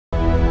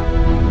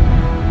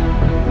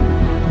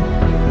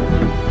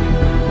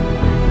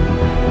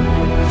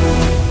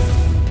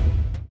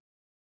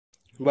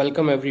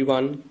Welcome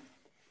everyone.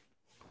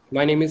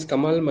 My name is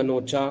Kamal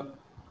Manocha.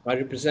 I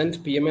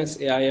represent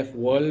PMS AIF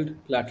World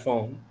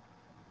platform.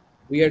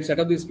 We had set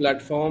up this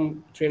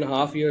platform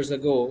 3.5 years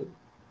ago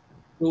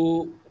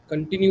to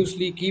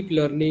continuously keep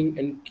learning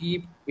and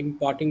keep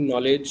imparting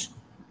knowledge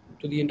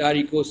to the entire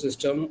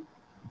ecosystem,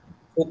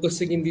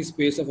 focusing in the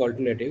space of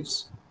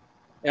alternatives.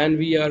 And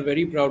we are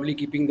very proudly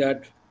keeping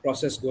that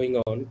process going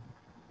on.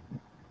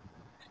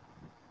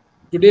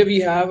 Today we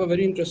have a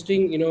very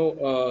interesting,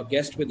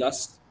 guest with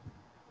us,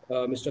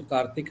 Mr.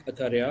 Karthik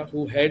Athreya,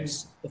 who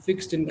heads the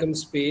fixed income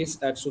space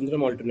at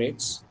Sundaram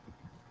Alternates.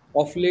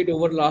 Of late,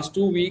 over the last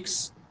 2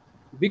 weeks,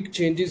 big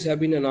changes have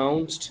been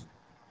announced,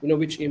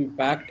 which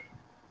impact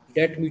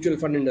debt mutual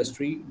fund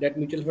industry. Debt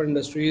mutual fund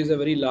industry is a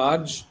very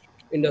large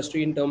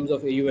industry in terms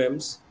of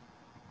AUMs,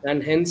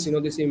 and hence,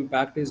 this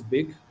impact is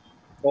big.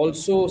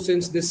 Also,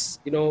 since this,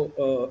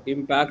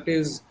 impact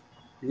is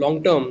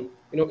long term,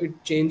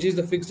 it changes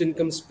the fixed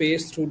income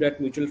space through debt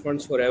mutual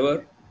funds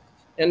forever,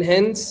 and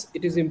hence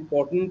it is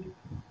important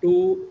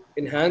to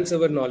enhance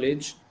our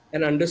knowledge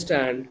and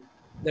understand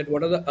that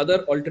what are the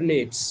other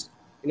alternates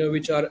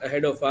which are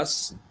ahead of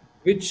us,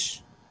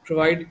 which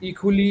provide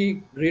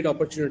equally great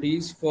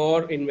opportunities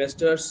for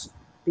investors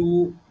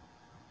to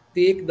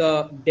take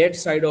the debt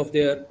side of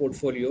their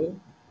portfolio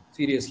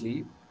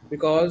seriously,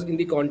 because in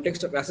the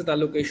context of asset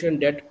allocation,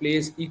 debt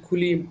plays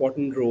equally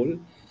important role,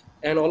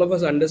 and all of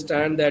us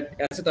understand that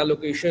asset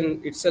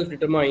allocation itself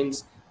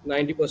determines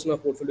 90%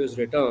 of portfolio's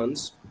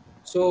returns.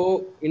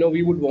 So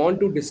we would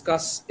want to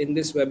discuss in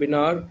this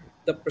webinar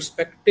the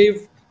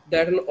perspective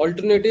that an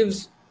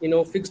alternatives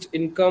fixed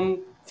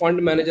income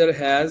fund manager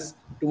has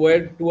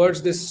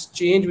towards this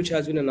change which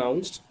has been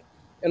announced.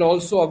 And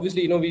also,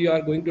 obviously, we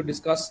are going to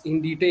discuss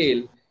in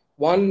detail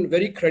one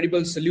very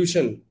credible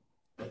solution,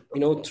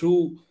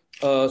 through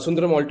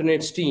Sundaram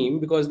Alternates team,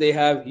 because they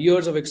have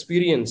years of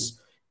experience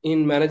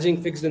in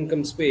managing fixed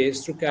income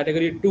space through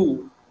category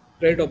 2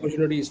 credit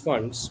opportunities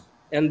funds.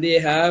 And they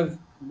have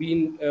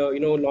been,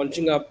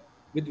 launching up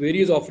with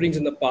various offerings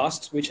in the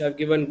past, which have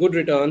given good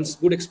returns,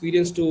 good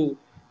experience to,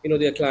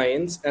 their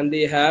clients. And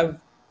they have,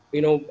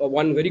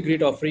 one very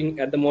great offering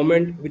at the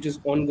moment, which is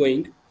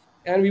ongoing.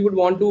 And we would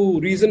want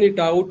to reason it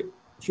out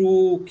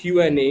through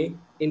Q&A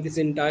in this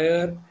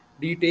entire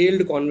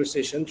detailed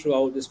conversation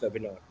throughout this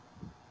webinar.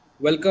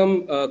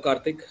 Welcome,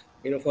 Karthik,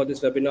 for this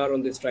webinar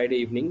on this Friday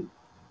evening.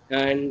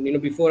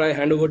 And before I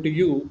hand over to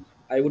you,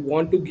 I would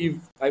want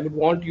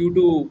you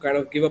to kind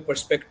of give a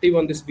perspective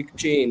on this big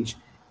change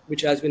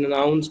which has been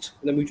announced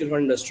in the mutual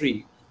fund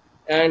industry,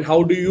 and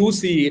how do you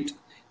see it?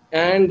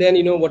 And then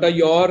what are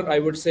your, I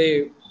would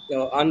say,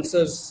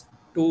 answers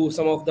to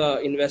some of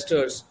the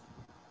investors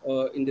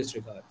in this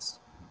regards.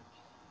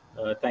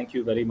 Thank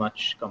you very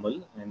much,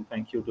 Kamal, and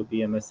thank you to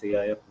PMS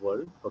AIF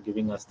World for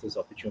giving us this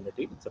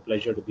opportunity. It's a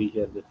pleasure to be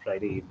here this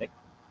Friday evening.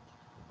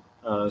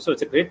 So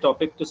it's a great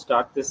topic to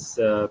start this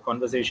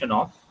conversation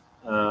off.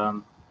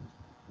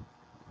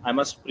 I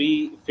must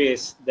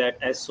preface that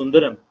as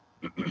Sundaram,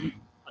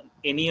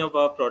 any of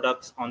our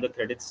products on the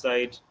credit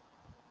side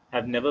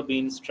have never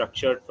been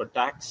structured for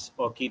tax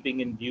or keeping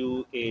in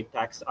view a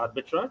tax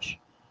arbitrage.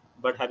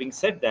 But having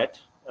said that,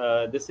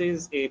 this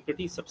is a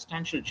pretty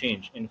substantial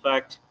change. In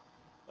fact,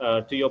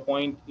 to your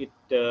point, it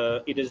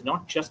is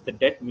not just the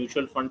debt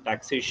mutual fund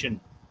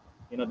taxation,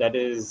 that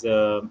is,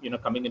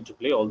 coming into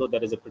play, although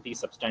that is a pretty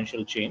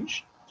substantial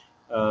change.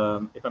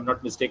 If I'm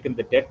not mistaken,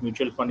 the debt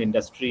mutual fund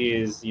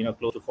industry is,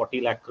 close to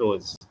 40 lakh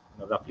crores,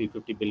 roughly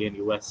 50 billion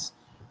US.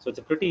 So it's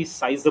a pretty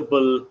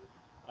sizable,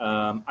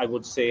 I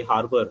would say,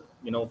 harbor,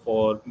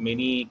 for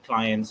many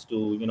clients to,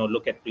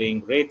 look at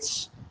playing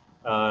rates,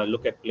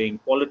 look at playing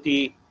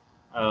quality,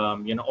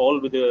 all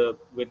with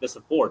the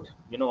support,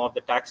 of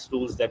the tax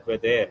rules that were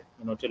there,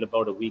 till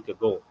about a week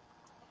ago.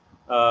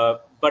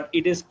 But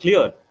it is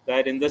clear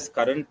that in this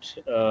current,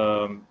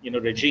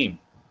 regime,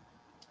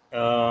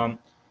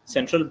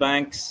 central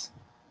banks,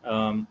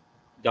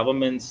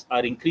 governments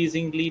are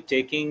increasingly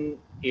taking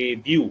a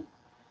view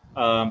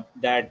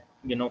that,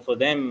 for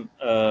them,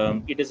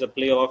 it is a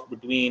playoff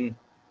between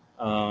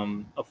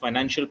a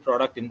financial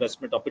product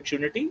investment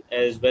opportunity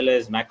as well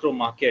as macro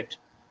market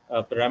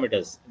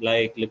parameters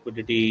like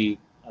liquidity,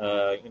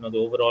 the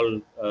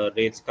overall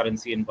rates,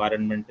 currency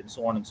environment, and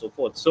so on and so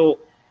forth. So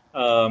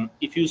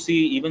if you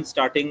see, even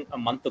starting a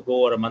month ago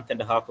or a month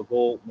and a half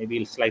ago,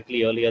 maybe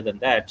slightly earlier than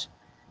that,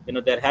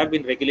 there have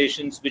been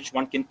regulations which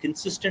one can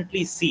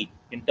consistently see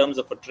in terms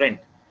of a trend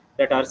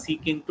that are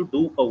seeking to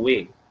do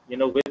away,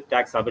 with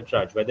tax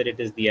arbitrage, whether it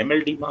is the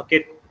MLD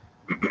market,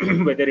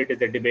 whether it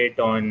is a debate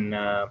on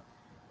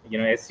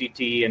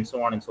SCT and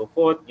so on and so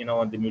forth.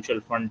 The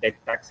mutual fund debt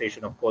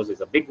taxation, of course,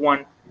 is a big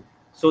one.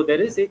 So there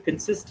is a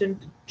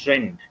consistent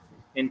trend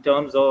in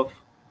terms of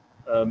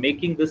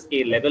making this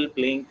a level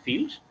playing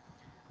field.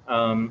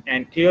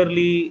 And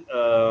clearly,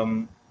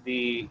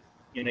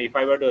 if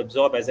I were to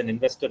absorb as an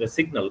investor a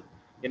signal,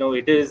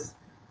 it is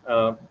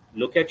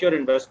look at your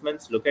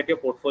investments, look at your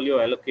portfolio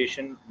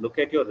allocation, look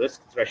at your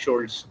risk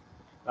thresholds,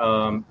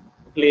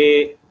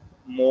 play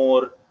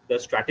more the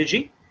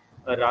strategy,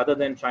 rather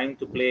than trying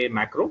to play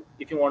macro.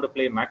 If you want to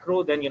play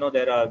macro, then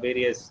there are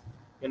various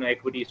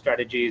equity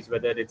strategies,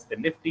 whether it's the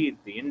Nifty,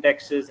 the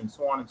indexes, and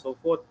so on and so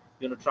forth.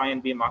 Try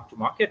and be mark to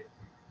market.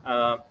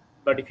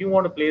 But if you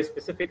want to play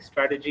specific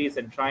strategies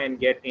and try and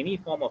get any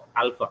form of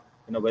alpha,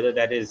 whether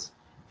that is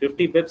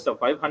 50 bips or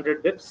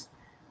 500 bips,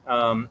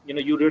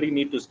 you really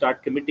need to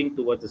start committing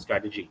towards the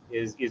strategy.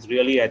 Is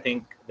really, I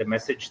think, the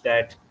message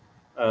that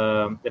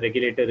the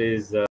regulator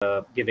is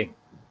giving.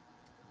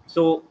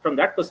 So from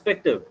that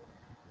perspective,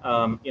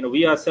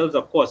 we ourselves,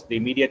 of course, the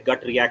immediate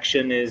gut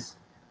reaction is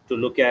to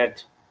look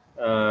at,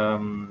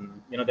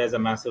 there's a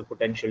massive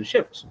potential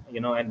shift,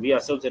 and we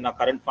ourselves in our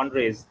current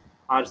fundraise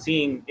are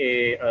seeing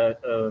a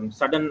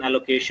sudden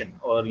allocation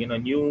or,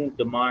 new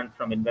demand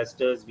from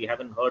investors we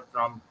haven't heard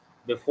from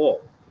before,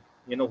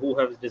 who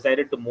have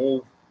decided to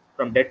move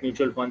from debt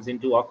mutual funds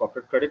into our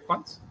corporate credit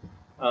funds.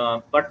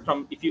 But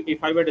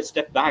if I were to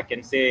step back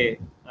and say,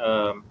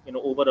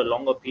 over a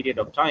longer period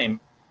of time,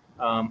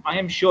 I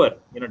am sure,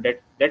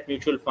 debt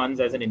mutual funds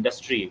as an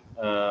industry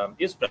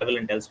is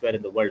prevalent elsewhere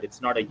in the world.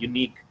 It's not a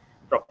unique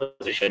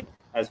proposition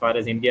as far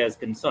as India is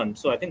concerned.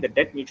 So I think the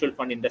debt mutual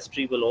fund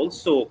industry will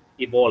also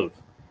evolve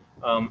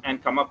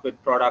and come up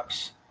with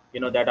products,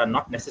 that are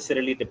not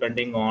necessarily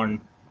depending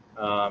on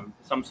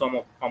some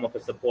form of a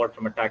support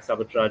from a tax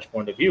arbitrage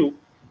point of view.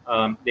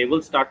 They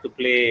will start to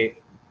play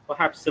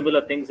perhaps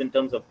similar things in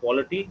terms of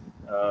quality,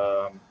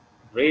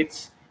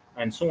 rates,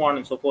 and so on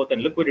and so forth,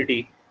 and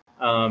liquidity.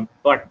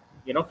 But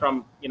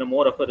from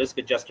more of a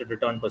risk-adjusted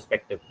return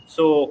perspective.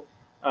 So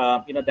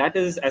that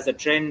is as a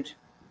trend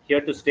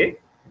here to stay,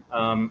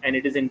 and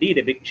it is indeed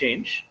a big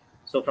change.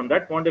 So from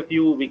that point of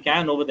view, we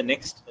can over the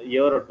next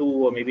year or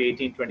two, or maybe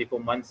 18, 24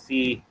 months,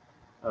 see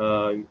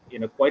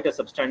quite a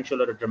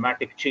substantial or a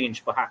dramatic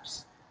change,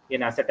 perhaps,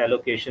 in asset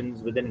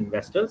allocations within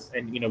investors,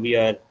 and we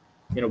are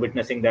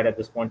witnessing that at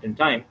this point in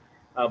time.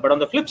 But on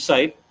the flip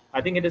side,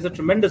 I think it is a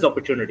tremendous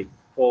opportunity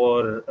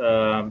for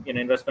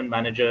investment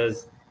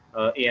managers,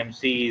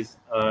 AMCs,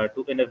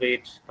 to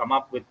innovate, come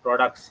up with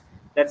products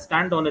that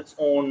stand on its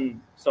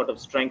own sort of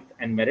strength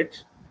and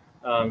merit,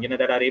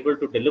 that are able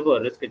to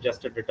deliver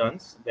risk-adjusted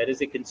returns. There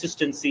is a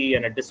consistency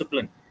and a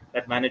discipline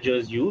that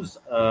managers use,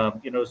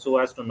 so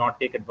as to not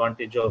take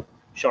advantage of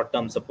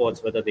short-term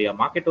supports, whether they are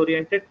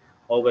market-oriented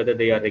or whether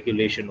they are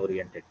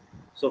regulation-oriented.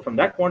 So from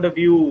that point of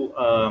view,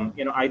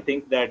 I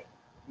think that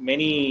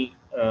many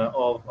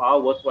of our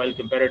worthwhile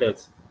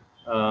competitors,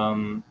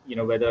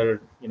 whether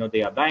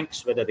they are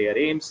banks, whether they are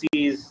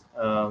AMCs,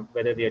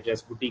 whether they are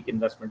just boutique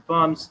investment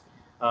firms,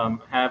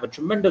 have a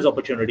tremendous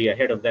opportunity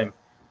ahead of them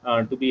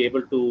to be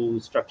able to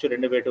structure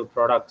innovative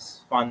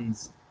products,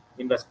 funds,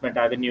 investment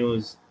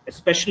avenues,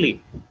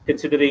 especially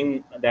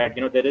considering that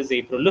there is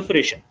a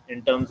proliferation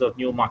in terms of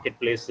new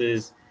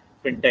marketplaces,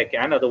 fintech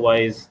and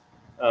otherwise,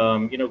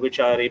 which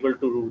are able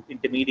to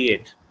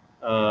intermediate,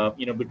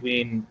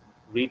 between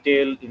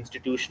retail,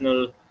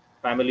 institutional,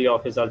 family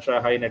office,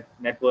 ultra high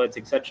net worths,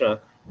 etc.,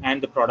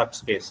 and the product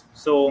space.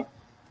 So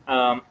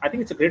I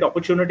think it's a great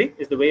opportunity,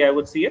 is the way I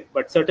would see it.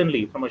 But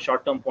certainly, from a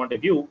short-term point of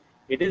view,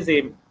 it is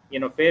a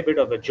fair bit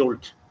of a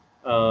jolt,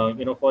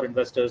 for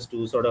investors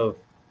to sort of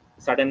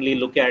suddenly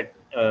look at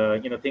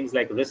things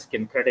like risk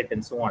and credit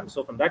and so on.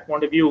 So from that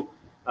point of view,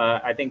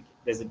 I think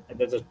there's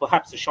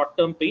perhaps a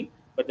short-term pain,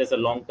 but there's a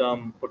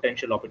long-term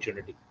potential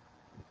opportunity.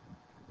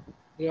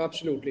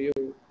 Absolutely,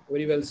 you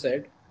very well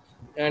said.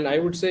 And I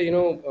would say,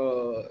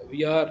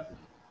 we are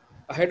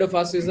ahead of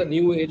us is a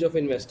new age of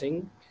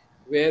investing,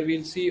 where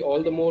we'll see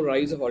all the more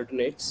rise of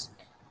alternates.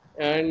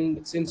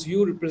 And since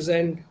you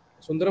represent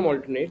Sundaram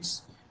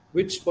Alternates,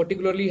 which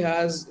particularly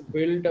has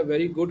built a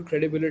very good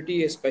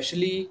credibility,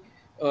 especially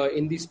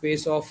in the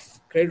space of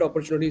credit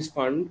opportunities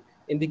fund,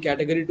 in the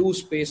category 2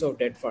 space of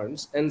debt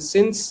funds. And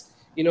since,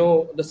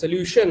 the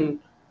solution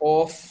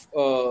of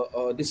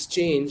this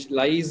change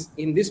lies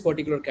in this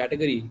particular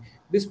category,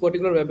 this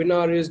particular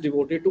webinar is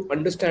devoted to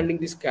understanding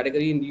this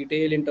category in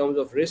detail in terms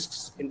of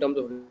risks, in terms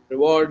of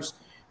rewards,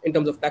 in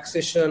terms of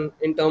taxation,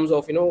 in terms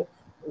of,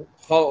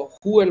 how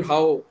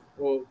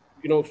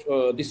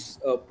this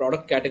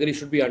product category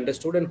should be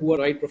understood, and who are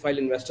right profile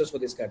investors for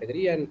this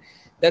category. And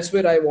that's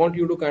where I want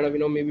you to kind of,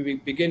 maybe we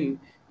begin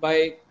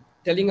by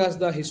telling us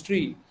the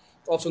history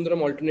of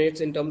Sundaram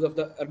Alternates in terms of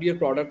the earlier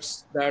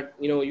products that,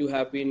 you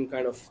have been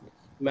kind of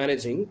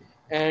managing,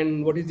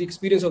 and what is the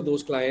experience of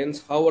those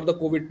clients, how are the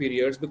COVID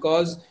periods,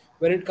 because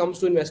when it comes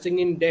to investing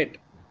in debt,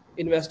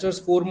 investors'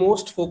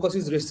 foremost focus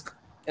is risk.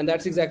 And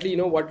that's exactly,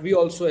 what we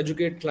also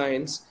educate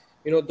clients.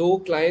 Though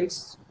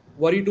clients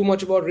worry too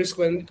much about risk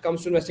when it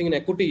comes to investing in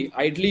equity,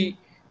 ideally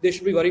they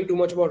should be worrying too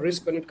much about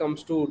risk when it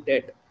comes to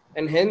debt.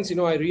 And hence,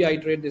 I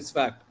reiterate this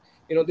fact.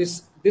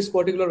 This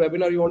particular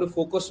webinar, we want to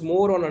focus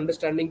more on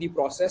understanding the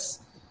process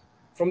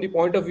from the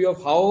point of view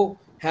of how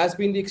has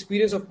been the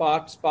experience of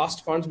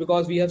past funds,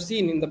 because we have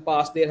seen in the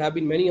past there have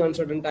been many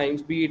uncertain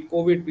times, be it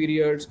COVID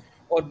periods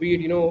or be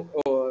it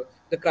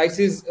the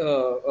crisis,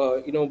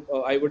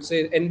 I would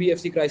say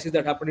NBFC crisis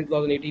that happened in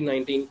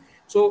 2018-19.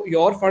 So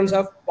your funds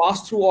have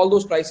passed through all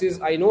those crises.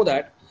 I know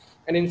that,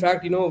 and in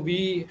fact,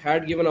 we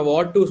had given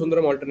award to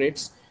Sundaram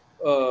Alternates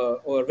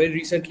or very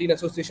recently in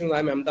association with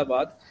IIM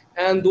Ahmedabad,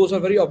 and those are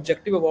very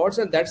objective awards,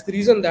 and that's the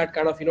reason that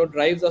kind of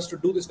drives us to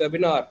do this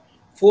webinar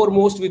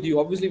foremost with you.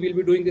 Obviously, we'll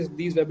be doing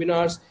these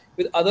webinars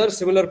with other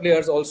similar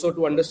players also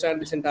to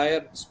understand this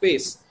entire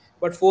space.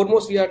 But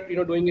foremost, we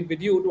are doing it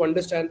with you to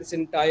understand this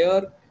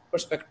entire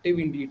perspective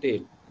in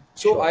detail.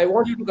 So Sure. I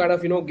want you to kind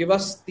of give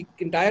us the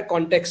entire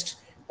context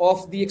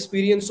of the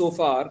experience so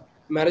far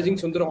managing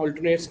Sundaram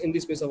alternates in the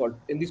space of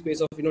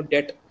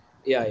debt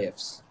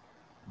AIFs.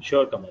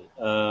 Sure, Kamal.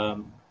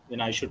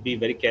 I should be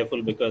very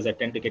careful because I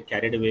tend to get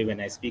carried away when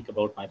I speak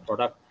about my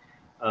product.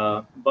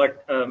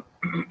 But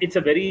it's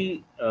a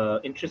very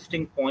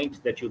interesting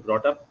point that you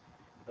brought up.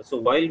 So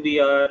while we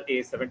are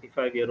a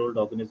 75-year-old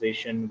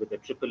organization with a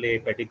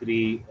AAA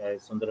pedigree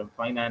as Sundaram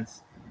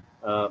Finance,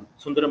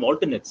 Sundaram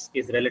Alternates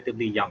is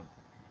relatively young.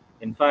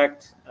 In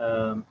fact,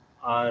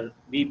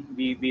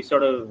 we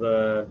sort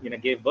of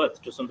gave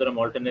birth to Sundaram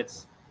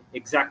Alternates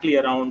exactly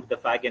around the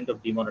fag end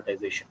of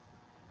demonetization.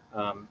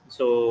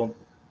 So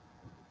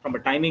from a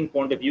timing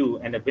point of view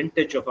and a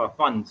vintage of our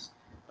funds,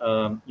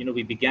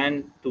 we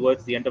began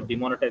towards the end of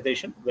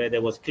demonetization, where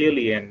there was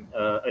clearly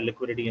a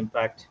liquidity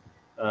impact,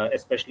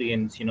 especially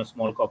in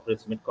small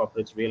corporates, mid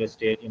corporates, real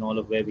estate, all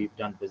of where we've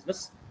done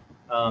business.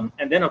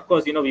 And then, of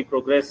course, we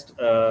progressed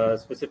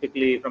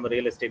specifically from a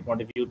real estate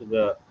point of view to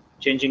the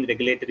changing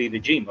regulatory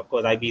regime. Of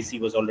course, IBC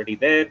was already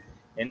there.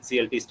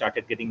 NCLT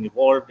started getting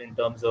involved in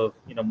terms of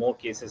more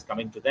cases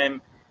coming to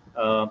them,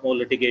 more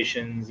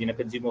litigations,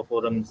 consumer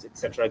forums,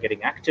 etc.,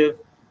 getting active.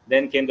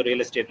 Then came the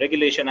Real Estate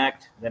Regulation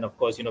Act. Then, of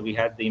course, we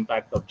had the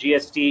impact of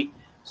GST.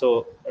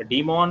 So a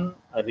DEMON,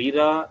 a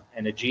RERA,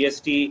 and a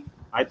GST,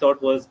 I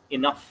thought was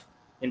enough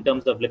in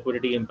terms of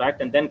liquidity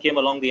impact. And then came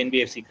along the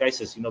NBFC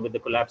crisis, with the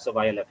collapse of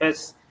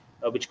ILFS,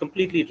 which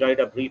completely dried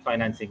up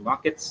refinancing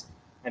markets.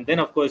 And then,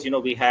 of course,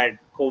 we had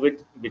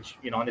COVID, which,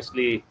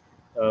 honestly,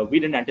 we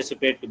didn't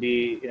anticipate to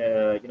be,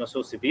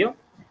 so severe.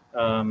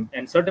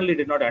 And certainly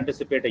did not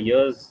anticipate a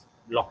year's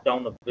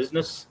lockdown of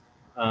business.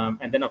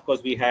 And then, of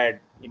course, we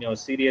had, a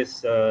serious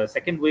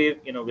second wave,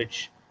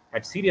 which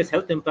had serious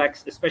health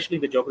impacts, especially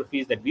the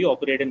geographies that we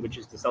operate in, which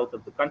is the south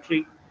of the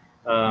country.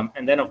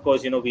 And then, of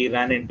course, we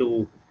ran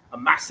into a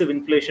massive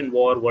inflation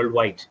war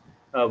worldwide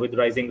with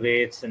rising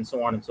rates and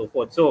so on and so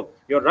forth. So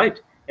you're right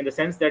in the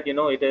sense that,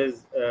 it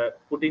is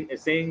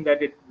saying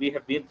that we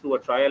have been through a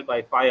trial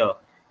by fire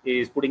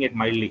is putting it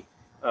mildly.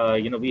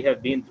 We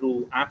have been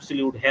through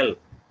absolute hell.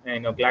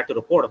 And glad to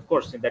report, of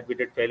course, that we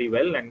did fairly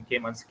well and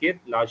came unscathed,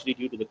 largely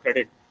due to the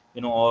credit,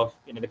 of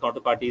the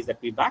counterparties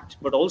that we backed,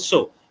 but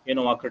also,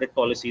 our credit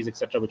policies,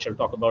 etc., which I'll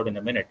talk about in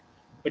a minute.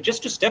 But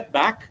just to step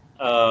back,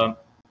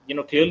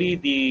 clearly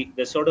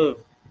the sort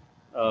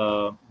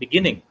of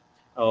beginning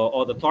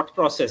or the thought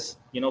process,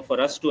 for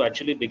us to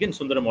actually begin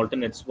Sundaram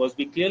Alternates was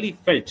we clearly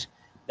felt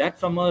that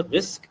from a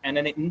risk and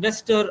an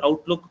investor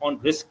outlook on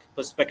risk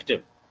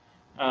perspective,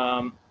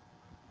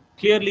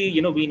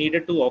 clearly, we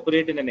needed to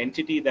operate in an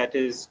entity that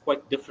is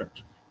quite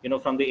different,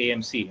 from the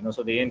AMC.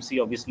 So the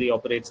AMC obviously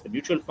operates the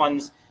mutual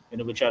funds,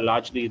 which are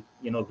largely,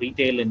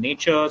 retail in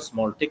nature,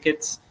 small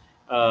tickets.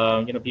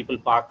 People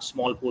park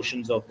small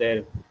portions of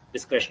their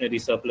discretionary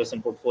surplus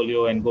and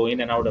portfolio and go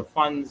in and out of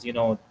funds.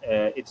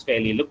 It's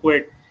fairly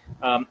liquid.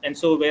 And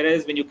so,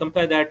 whereas when you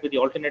compare that with the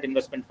alternate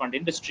investment fund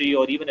industry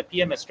or even a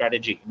PMS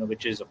strategy,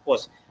 which is, of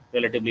course,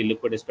 relatively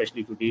liquid,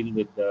 especially if you deal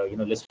with,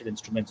 listed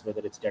instruments,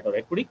 whether it's debt or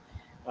equity.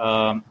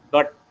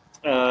 But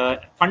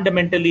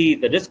fundamentally,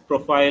 the risk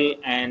profile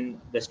and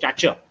the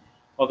stature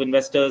of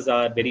investors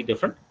are very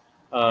different.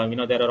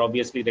 There are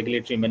obviously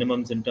regulatory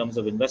minimums in terms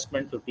of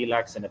investment, 50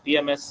 lakhs in a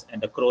PMS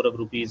and 1 crore of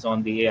rupees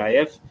on the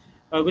AIF,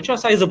 which are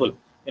sizable.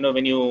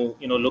 When you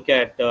look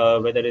at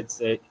whether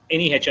it's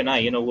any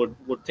HNI,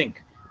 would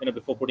think,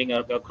 before putting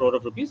a crore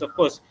of rupees. Of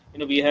course,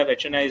 we have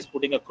HNIs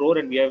putting 1 crore,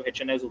 and we have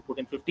HNIs who put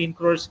in 15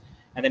 crores,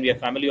 and then we have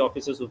family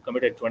offices who've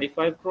committed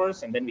 25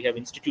 crores, and then we have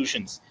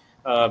institutions,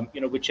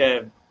 which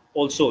have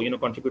also,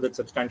 contributed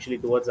substantially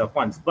towards our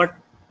funds. But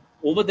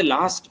over the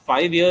last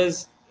 5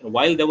 years,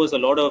 while there was a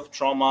lot of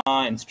trauma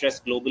and stress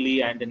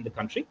globally and in the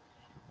country,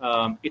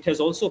 it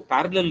has also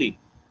parallelly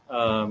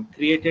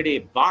created a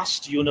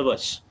vast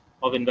universe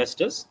of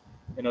investors,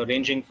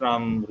 ranging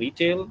from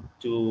retail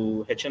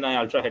to HNI,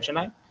 ultra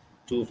HNI,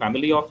 to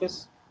family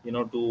office,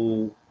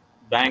 to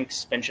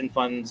banks, pension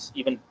funds,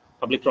 even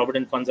public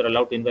provident funds are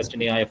allowed to invest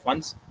in AIF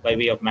funds by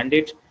way of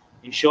mandate.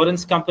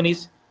 Insurance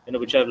companies,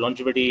 which have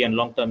longevity and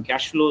long-term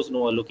cash flows,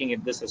 are looking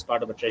at this as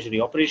part of a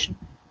treasury operation.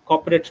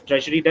 Corporate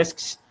treasury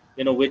desks,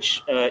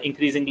 which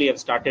increasingly have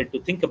started to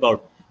think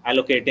about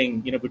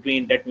allocating,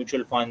 between debt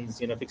mutual funds,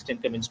 fixed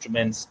income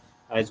instruments,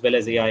 as well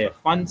as AIF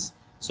funds.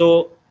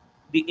 So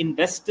the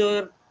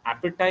investor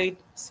appetite,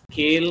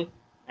 scale,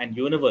 and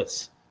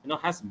universe,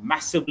 has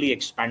massively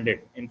expanded.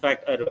 In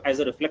fact, as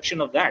a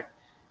reflection of that,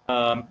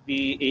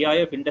 the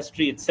AIF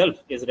industry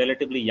itself is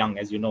relatively young.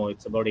 As you know,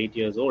 it's about 8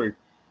 years old.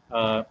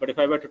 But if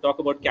I were to talk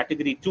about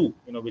category 2,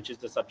 which is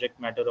the subject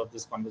matter of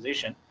this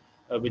conversation,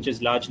 which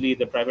is largely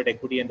the private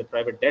equity and the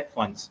private debt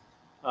funds,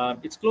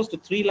 it's close to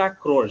 3 lakh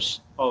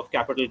crores of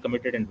capital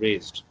committed and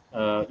raised.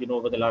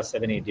 over the last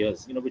 7-8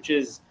 years, which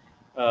is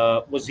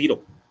was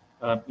zero.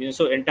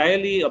 So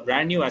entirely a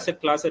brand new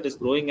asset class that is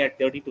growing at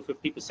 30 to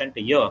 50%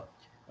 a year,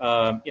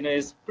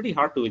 is pretty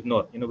hard to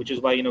ignore. Which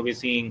is why we're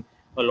seeing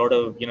a lot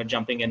of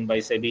jumping in by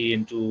SEBI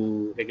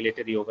into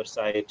regulatory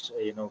oversight.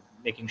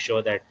 Making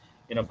sure that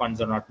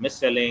funds are not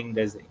mis-selling.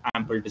 There's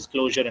ample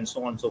disclosure and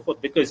so on and so forth,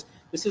 because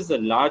this is a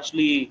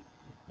largely,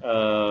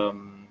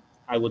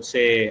 I would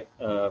say,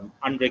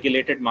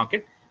 unregulated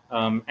market.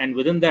 And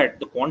within that,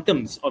 the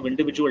quantums of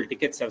individual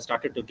tickets have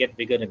started to get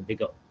bigger and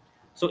bigger.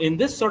 So in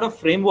this sort of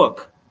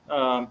framework,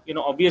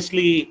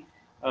 obviously,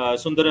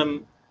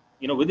 Sundaram,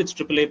 with its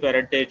AAA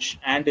parentage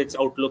and its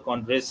outlook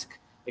on risk,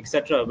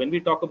 etc. When we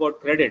talk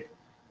about credit,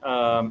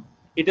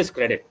 it is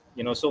credit.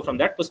 So from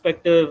that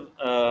perspective,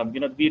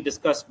 we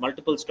discussed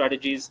multiple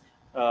strategies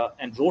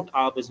and wrote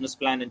our business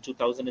plan in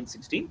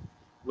 2016,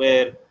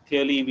 where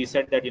clearly we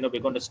said that we're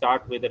going to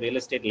start with a real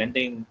estate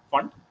lending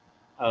fund,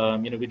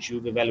 which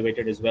you've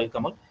evaluated as well,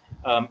 Kamal.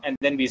 And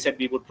then we said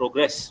we would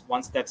progress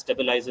once that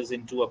stabilizes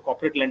into a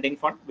corporate lending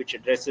fund, which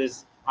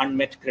addresses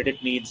unmet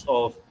credit needs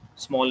of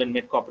small and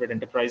mid corporate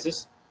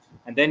enterprises.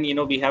 And then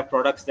we have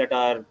products that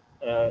are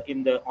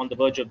on the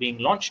verge of being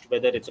launched,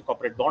 whether it's a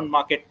corporate bond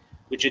market,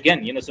 which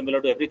again, similar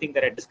to everything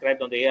that I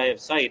described on the AIF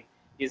side,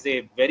 is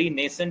a very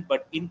nascent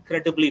but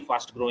incredibly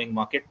fast-growing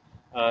market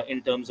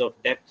in terms of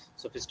depth,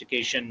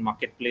 sophistication,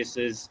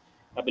 marketplaces,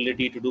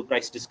 ability to do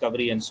price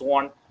discovery, and so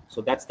on.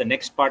 So that's the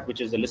next part,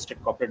 which is the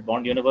listed corporate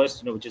bond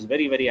universe, which is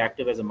very, very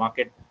active as a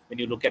market when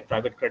you look at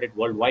private credit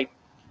worldwide,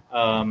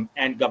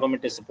 and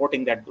government is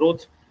supporting that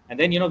growth. And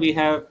then we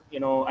have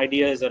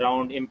ideas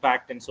around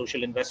impact and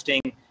social investing,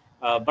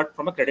 but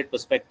from a credit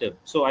perspective.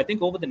 So I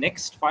think over the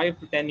next 5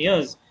 to 10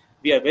 years,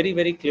 we are very,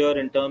 very clear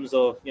in terms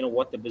of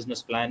what the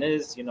business plan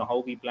is,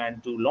 how we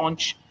plan to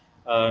launch.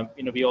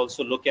 We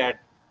also look at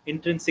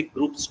intrinsic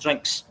group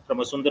strengths from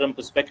a Sundaram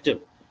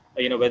perspective.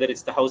 Whether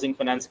it's the housing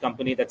finance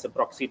company that's a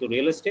proxy to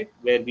real estate,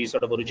 where we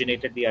sort of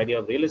originated the idea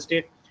of real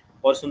estate,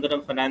 or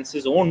Sundaram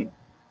Finance's own,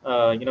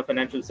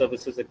 financial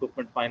services,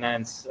 equipment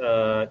finance,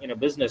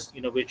 business,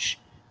 which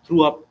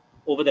threw up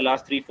over the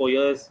last 3-4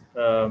 years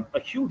a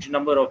huge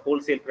number of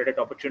wholesale credit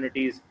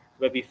opportunities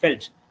where we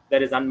felt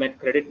there is unmet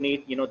credit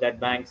need, that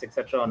banks,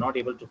 etc., are not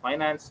able to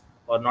finance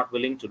or not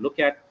willing to look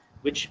at,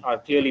 which are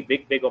clearly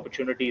big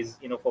opportunities,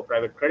 for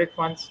private credit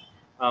funds.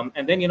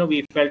 And then,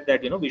 we felt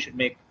that, we should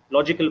make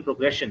logical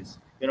progressions,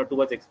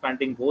 towards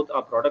expanding both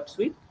our product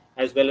suite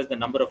as well as the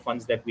number of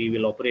funds that we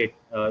will operate.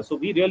 So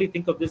we really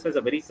think of this as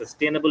a very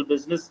sustainable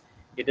business.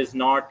 It is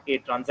not a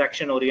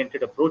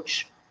transaction-oriented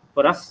approach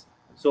for us.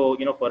 So,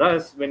 for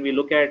us, when we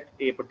look at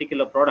a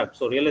particular product,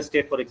 so real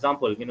estate, for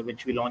example,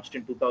 which we launched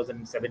in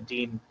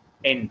 2017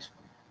 end,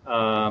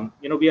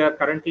 we are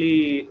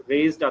currently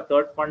raised our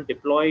third fund,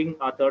 deploying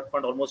our third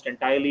fund almost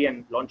entirely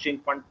and launching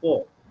fund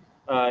 4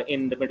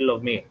 in the middle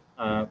of May.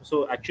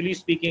 So actually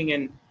speaking,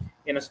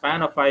 in a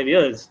span of 5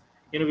 years,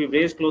 we've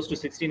raised close to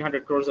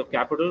 1,600 crores of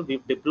capital.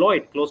 We've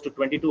deployed close to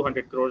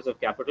 2,200 crores of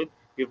capital.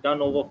 We've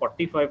done over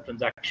 45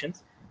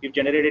 transactions. We've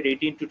generated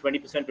 18 to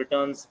 20%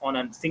 returns on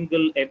a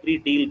single every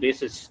deal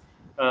basis,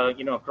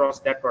 across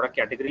that product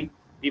category.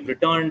 We've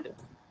returned,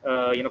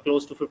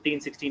 close to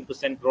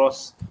 15-16%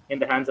 gross in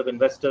the hands of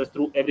investors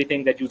through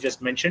everything that you just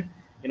mentioned,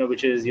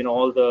 which is,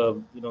 all the,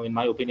 in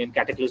my opinion,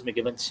 cataclysmic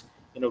events,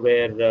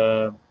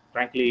 where,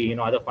 frankly,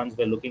 other funds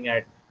were looking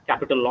at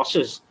capital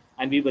losses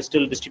and we were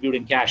still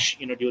distributing cash,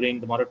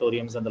 during the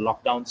moratoriums and the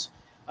lockdowns.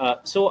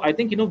 So I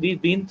think,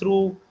 we've been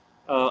through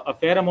a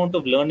fair amount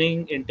of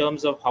learning in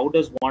terms of how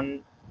does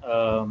one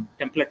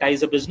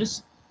templatize a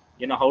business,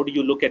 how do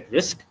you look at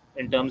risk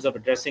in terms of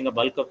addressing a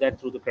bulk of that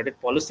through the credit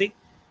policy.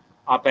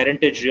 Our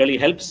parentage really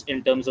helps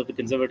in terms of the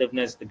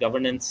conservativeness, the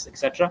governance,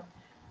 etc.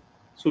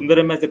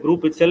 Sundaram as a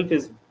group itself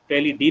is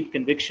fairly deep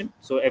conviction.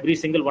 So every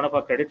single one of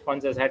our credit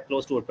funds has had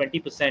close to a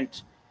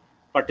 20%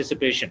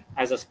 participation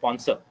as a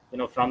sponsor,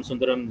 from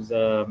Sundaram's,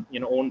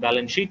 own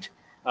balance sheet.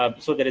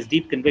 So there is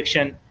deep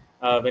conviction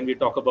when we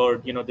talk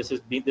about,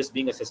 this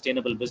being a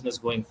sustainable business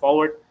going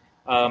forward.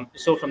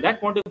 So from that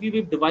point of view,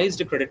 we've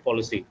devised a credit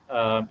policy,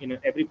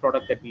 every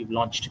product that we've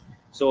launched.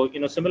 So,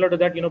 similar to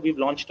that, we've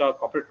launched our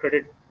corporate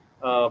credit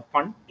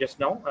fund just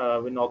now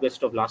in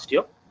August of last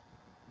year.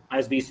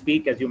 As we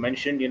speak, as you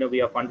mentioned,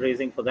 we are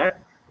fundraising for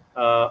that.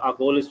 Our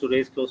goal is to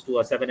raise close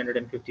to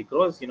 750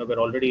 crores. We're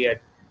already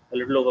at a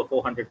little over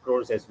 400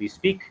 crores as we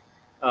speak.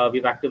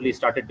 We've actively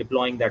started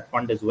deploying that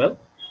fund as well.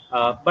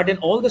 But in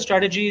all the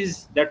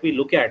strategies that we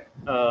look at,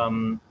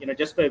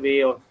 just by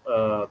way of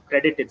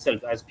credit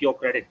itself as pure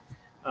credit,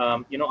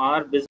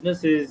 our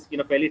business is,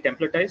 fairly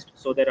templatized.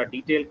 So there are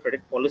detailed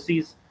credit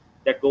policies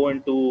that go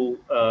into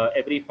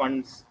every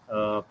fund's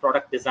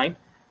product design.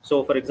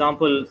 So, for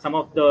example,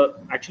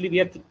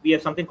 we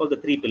have something called the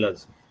 3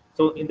 pillars.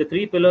 So in the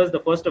 3 pillars, the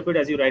first of it,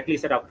 as you rightly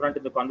said upfront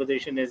in the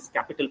conversation, is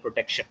capital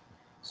protection.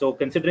 So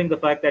considering the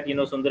fact that,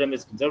 Sundaram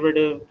is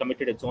conservative,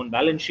 committed its own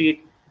balance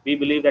sheet, we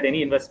believe that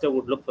any investor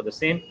would look for the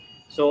same.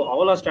 So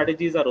all our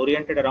strategies are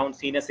oriented around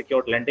senior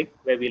secured lending,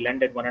 where we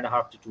lend at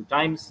 1.5 to 2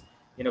 times.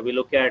 we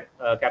look at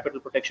capital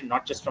protection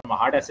not just from a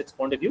hard assets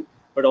point of view,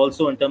 but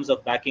also in terms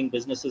of backing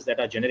businesses that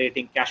are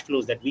generating cash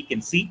flows that we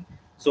can see.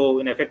 So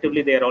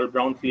effectively, they are all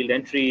brownfield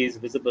entries,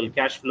 visible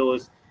cash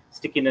flows,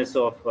 stickiness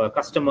of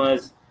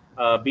customers,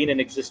 been in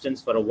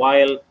existence for a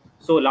while.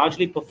 So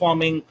largely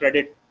performing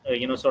credit,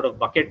 sort of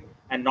bucket,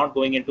 and not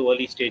going into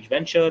early stage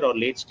venture or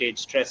late stage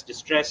stress,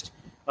 distressed.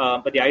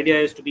 But the idea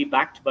is to be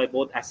backed by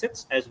both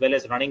assets as well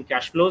as running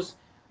cash flows,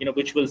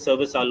 which will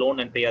service our loan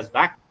and pay us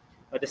back.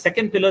 The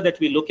second pillar that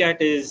we look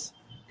at is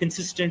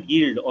consistent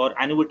yield or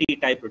annuity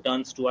type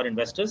returns to our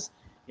investors.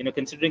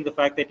 Considering the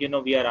fact that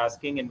we are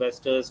asking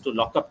investors to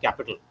lock up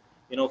capital,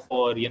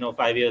 for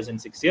 5 years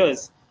and 6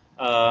 years,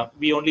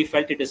 we only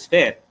felt it is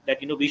fair that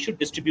we should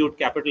distribute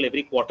capital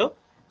every quarter.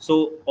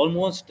 So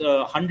almost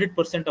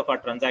 100% of our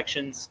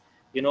transactions,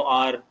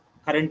 are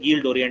current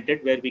yield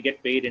oriented, where we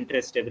get paid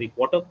interest every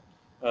quarter.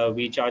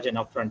 We charge an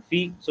upfront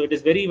fee. So it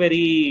is very,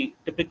 very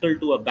typical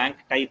to a bank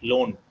type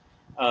loan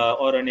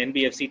or an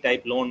NBFC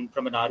type loan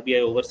from an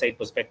RBI oversight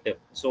perspective.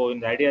 So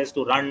the idea is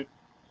to run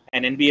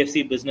an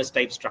NBFC business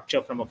type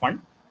structure from a fund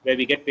where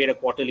we get paid a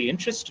quarterly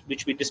interest,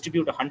 which we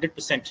distribute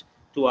 100%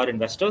 to our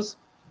investors.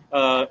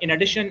 In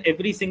addition,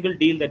 every single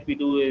deal that we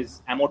do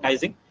is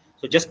amortizing.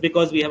 So just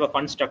because we have a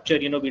fund structure,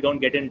 we don't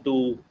get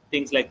into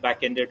things like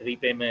back-ended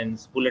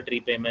repayments, bullet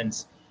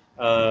repayments,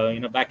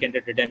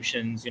 back-ended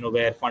redemptions,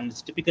 where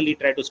funds typically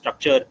try to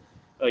structure,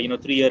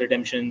 3-year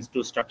redemptions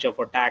to structure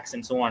for tax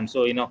and so on.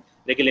 So,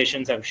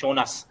 regulations have shown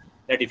us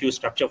that if you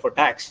structure for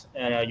tax,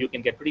 you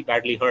can get pretty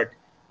badly hurt.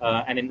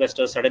 And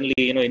investors suddenly,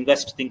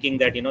 invest thinking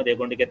that, they're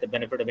going to get the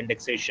benefit of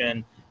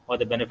indexation or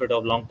the benefit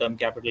of long-term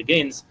capital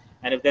gains.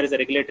 And if there is a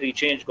regulatory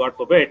change, God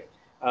forbid,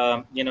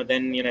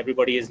 then,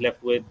 everybody is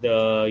left with,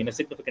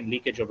 significant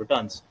leakage of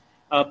returns.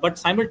 But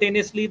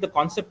simultaneously, the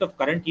concept of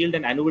current yield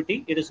and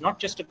annuity, it is not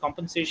just a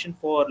compensation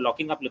for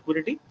locking up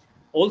liquidity.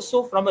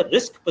 Also, from a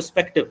risk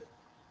perspective,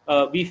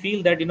 we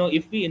feel that,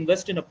 if we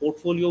invest in a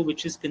portfolio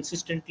which is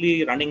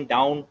consistently running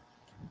down,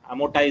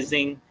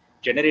 amortizing,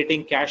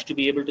 generating cash to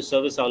be able to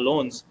service our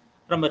loans,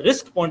 from a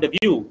risk point of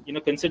view,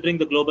 considering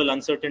the global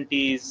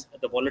uncertainties,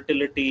 the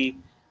volatility,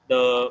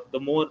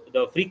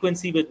 the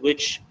frequency with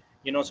which,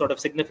 sort of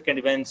significant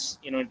events,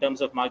 in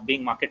terms of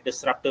being market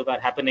disruptive are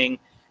happening,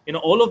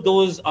 all of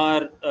those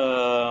are,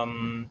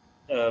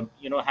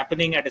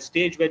 happening at a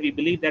stage where we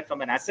believe that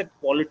from an asset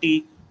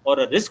quality or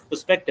a risk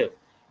perspective,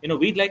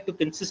 we'd like to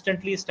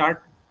consistently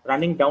start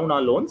running down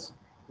our loans,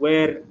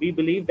 where we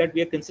believe that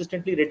we are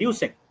consistently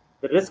reducing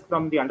the risk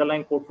from the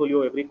underlying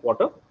portfolio every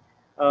quarter.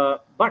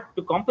 But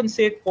to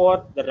compensate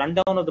for the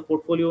rundown of the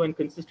portfolio and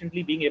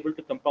consistently being able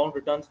to compound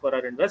returns for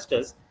our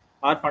investors,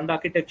 our fund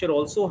architecture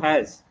also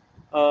has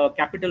a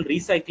capital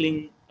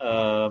recycling,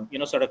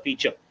 sort of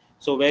feature.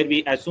 So where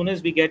we, as soon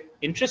as we get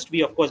interest,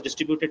 we of course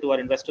distribute it to our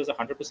investors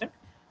 100%.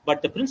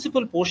 But the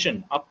principal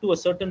portion up to a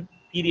certain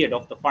period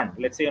of the fund,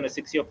 let's say on a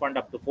 6-year fund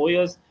up to 4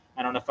 years,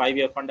 and on a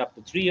 5-year fund up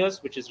to 3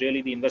 years, which is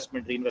really the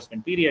investment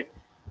reinvestment period,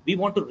 we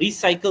want to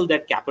recycle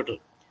that capital.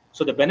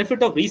 So the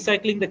benefit of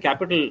recycling the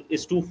capital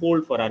is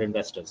twofold for our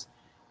investors.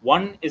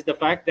 One is the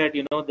fact that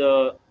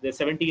the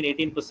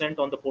 17-18%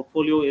 on the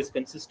portfolio is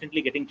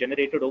consistently getting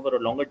generated over a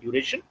longer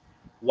duration,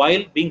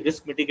 while being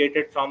risk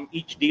mitigated from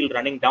each deal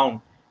running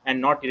down and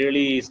not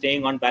really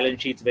staying on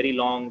balance sheets very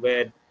long,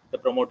 where the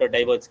promoter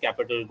diverts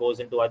capital,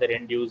 goes into other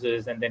end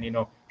users, and then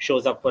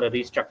shows up for a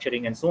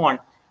restructuring and so on.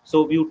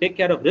 So you take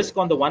care of risk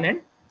on the one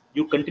end,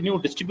 you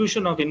continue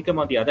distribution of income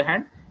on the other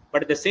hand,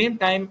 but at the same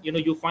time,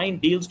 you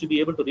find deals to be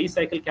able to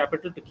recycle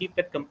capital to keep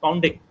that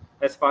compounding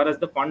as far as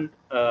the fund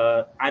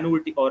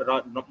annuity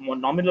or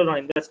nominal or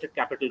invested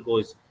capital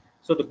goes.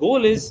 So the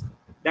goal is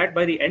that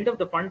by the end of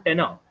the fund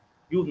tenure,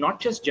 you've not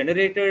just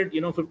generated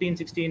 15,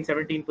 16,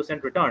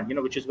 17%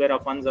 return, which is where our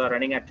funds are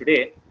running at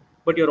today,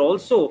 but you're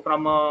also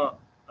from a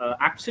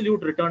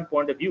absolute return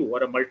point of view,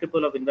 or a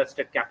multiple of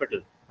invested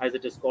capital, as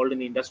it is called in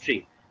the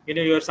industry,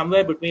 you're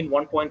somewhere between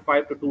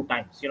 1.5 to 2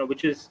 times,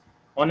 which is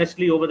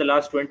honestly over the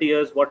last 20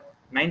 years what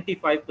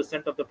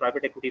 95% of the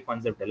private equity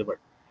funds have delivered.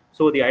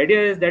 So the idea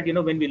is that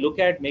when we look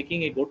at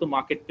making a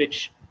go-to-market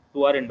pitch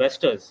to our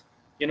investors,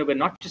 we're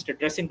not just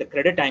addressing the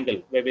credit angle,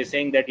 where we're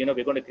saying that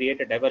we're going to create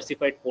a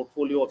diversified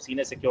portfolio of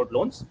senior secured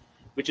loans,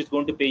 which is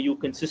going to pay you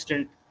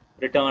consistent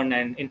return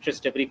and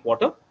interest every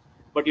quarter,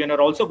 but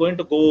you're also going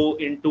to go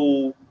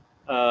into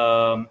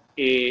a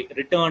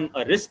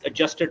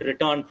risk-adjusted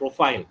return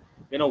profile,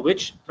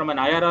 which from an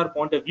IRR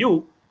point of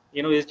view,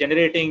 is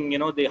generating,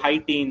 the high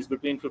teens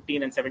between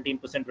 15 and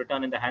 17%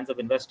 return in the hands of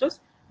investors,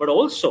 but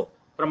also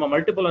from a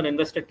multiple on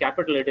invested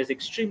capital, it is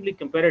extremely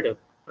competitive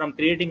from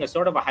creating a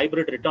sort of a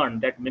hybrid return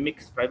that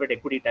mimics private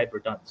equity type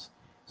returns.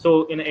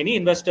 So any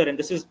investor, and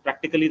this is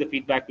practically the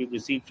feedback we've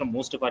received from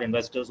most of our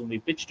investors whom we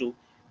pitch to,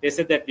 they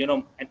said that,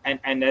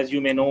 and as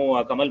you may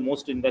know, Kamal,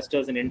 most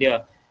investors in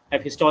India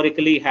have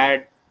historically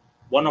had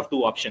one of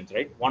two options,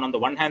 right? One, on the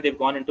one hand, they've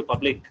gone into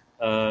public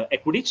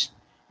equities,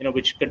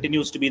 which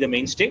continues to be the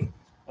mainstay,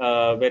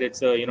 where it's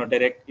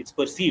direct, it's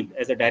perceived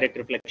as a direct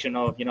reflection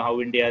of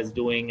how India is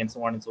doing and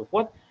so on and so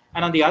forth.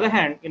 And on the other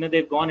hand,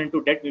 they've gone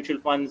into debt mutual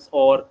funds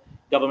or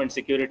government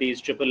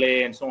securities,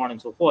 AAA, and so on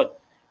and so forth.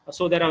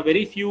 So there are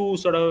very few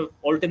sort of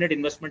alternate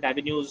investment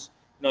avenues,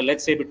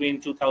 let's say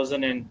between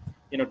 2000 and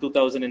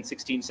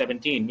 2016,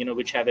 17,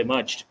 which have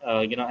emerged,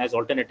 as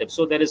alternatives.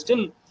 So there is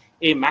still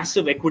a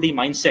massive equity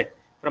mindset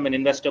from an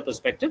investor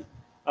perspective.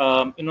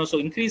 So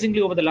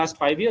increasingly over the last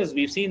 5 years,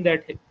 we've seen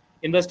that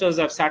investors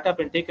have sat up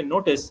and taken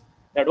notice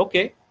that,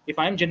 okay, if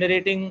I'm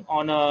generating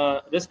on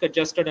a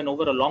risk-adjusted and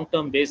over a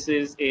long-term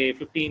basis a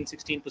 15,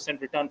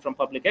 16% return from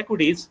public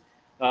equities,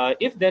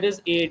 if there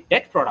is a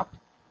debt product,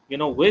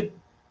 with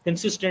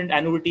consistent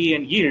annuity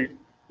and yield,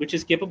 which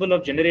is capable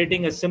of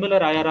generating a similar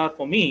IRR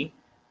for me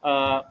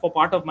for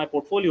part of my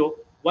portfolio,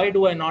 why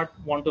do I not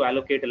want to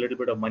allocate a little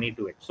bit of money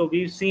to it? So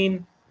we've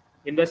seen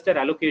investor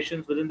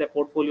allocations within their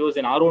portfolios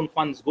in our own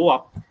funds go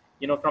up,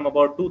 from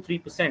about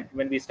 2-3%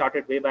 when we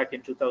started way back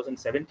in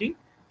 2017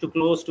 to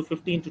close to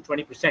 15 to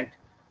 20%,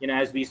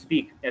 as we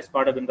speak, as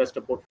part of investor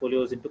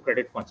portfolios into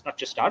credit funds, not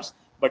just ours,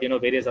 but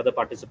various other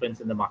participants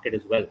in the market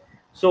as well.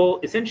 So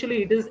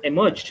essentially, it has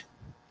emerged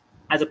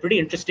as a pretty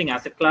interesting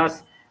asset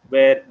class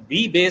where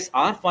we base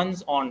our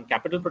funds on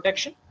capital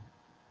protection,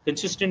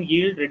 consistent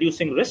yield,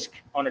 reducing risk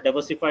on a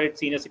diversified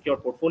senior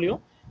secured portfolio,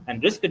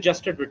 and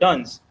risk-adjusted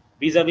returns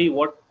vis-a-vis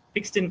what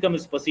fixed income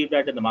is perceived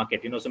at in the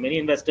market. So many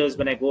investors,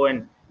 when I go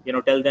and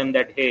tell them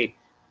that, hey,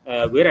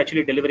 we're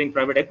actually delivering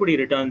private equity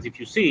returns, if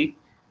you see,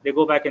 they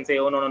go back and say,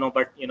 oh, no,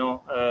 but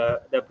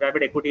the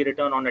private equity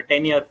return on a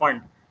 10-year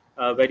fund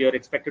where you're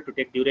expected to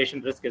take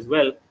duration risk as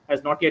well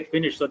has not yet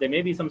finished. So there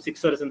may be some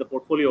sixers in the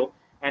portfolio,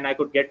 and I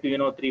could get to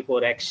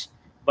 3-4x.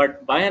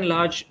 But by and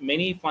large,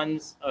 many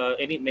funds,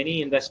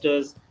 many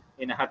investors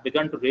have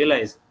begun to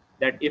realize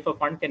that if a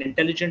fund can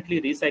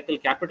intelligently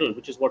recycle capital,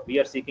 which is what we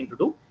are seeking to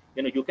do,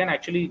 you can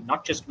actually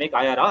not just make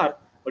IRR,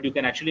 but you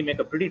can actually make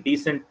a pretty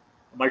decent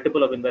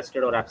multiple of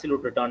invested or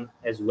absolute return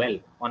as well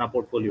on our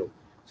portfolio.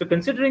 So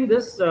considering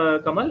this,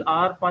 Kamal,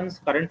 our funds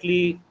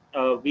currently,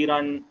 we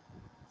run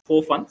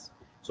 4 funds.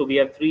 So we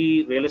have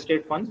 3 real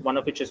estate funds, one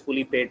of which is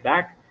fully paid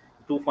back,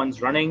 2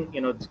 funds running,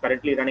 it's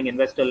currently running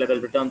investor level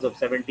returns of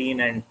 17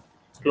 and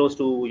close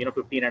to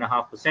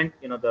 15.5%.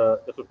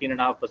 The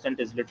 15.5%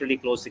 is literally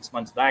closed 6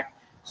 months back.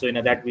 So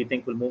that we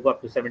think will move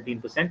up to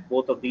 17%.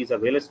 Both of these are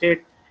real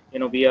estate.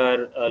 We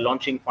are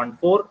launching Fund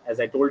 4, as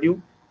I told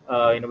you,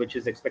 which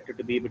is expected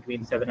to be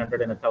between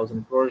 700 and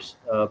 1,000 crores.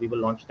 We will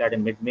launch that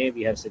in mid-May.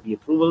 We have SEBI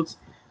approvals.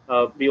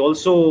 We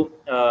also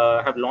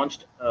have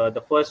launched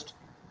the first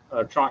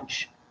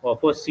tranche or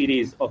first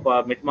series of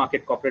our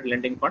mid-market corporate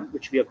lending fund,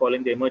 which we are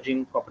calling the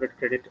Emerging Corporate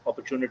Credit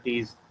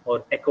Opportunities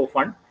or ECHO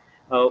Fund,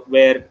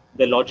 where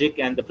the logic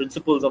and the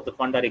principles of the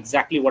fund are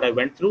exactly what I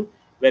went through,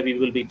 where we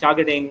will be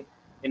targeting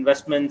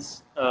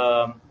investments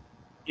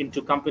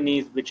into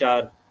companies which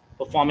are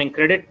performing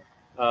credit,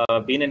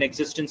 been in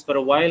existence for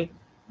a while,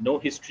 no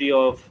history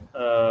of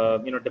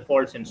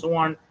defaults and so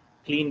on,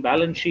 clean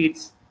balance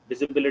sheets,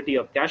 visibility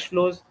of cash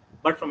flows,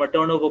 but from a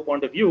turnover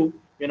point of view,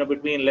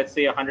 between let's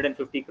say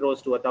 150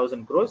 crores to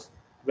 1,000 crores,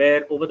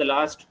 where over the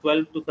last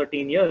 12 to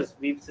 13 years,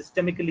 we've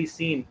systemically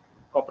seen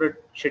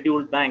corporate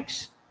scheduled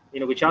banks,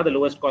 which are the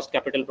lowest cost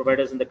capital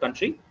providers in the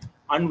country,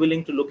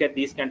 unwilling to look at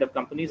these kind of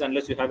companies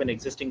unless you have an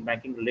existing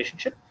banking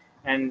relationship.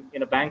 And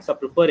banks are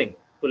preferring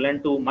to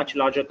lend to much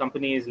larger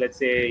companies, let's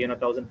say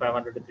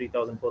 1,500 to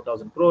 3,000,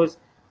 4,000 crores,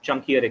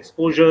 chunkier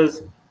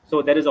exposures.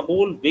 So there is a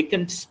whole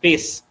vacant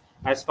space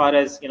as far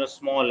as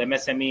small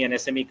MSME and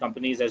SME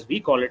companies, as we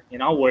call it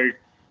in our world,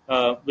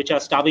 which are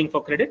starving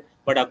for credit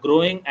but are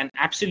growing and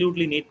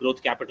absolutely need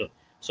growth capital.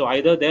 So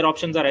either their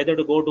options are either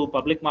to go to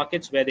public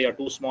markets where they are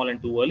too small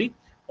and too early,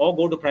 or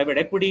go to private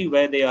equity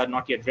where they are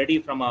not yet ready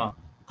from a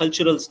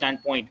cultural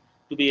standpoint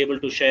to be able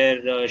to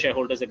share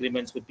shareholders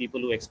agreements with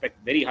people who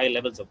expect very high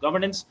levels of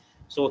governance.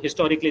 So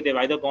historically, they've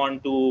either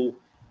gone to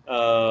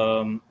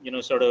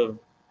sort of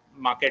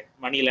market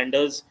money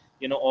lenders,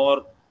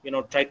 or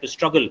tried to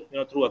struggle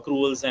through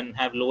accruals and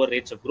have lower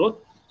rates of growth.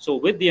 So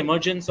with the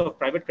emergence of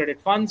private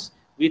credit funds,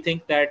 we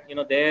think that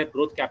their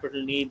growth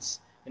capital needs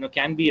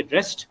can be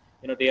addressed.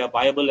 They are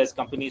viable as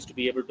companies to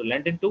be able to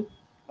lend into.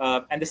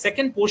 And the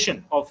second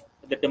portion of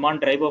the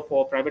demand driver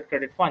for private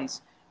credit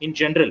funds in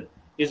general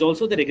is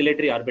also the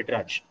regulatory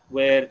arbitrage,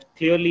 where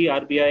clearly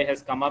RBI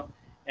has come up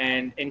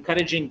and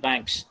encouraging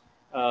banks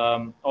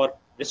or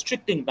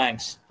restricting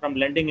banks from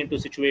lending into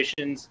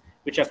situations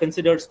which are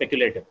considered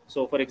speculative.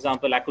 So, for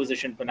example,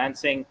 acquisition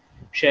financing,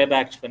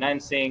 share-backed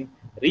financing,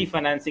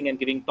 refinancing and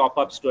giving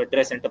top-ups to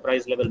address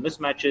enterprise-level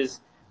mismatches,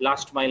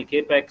 last-mile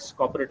capex,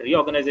 corporate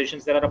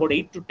reorganizations. There are about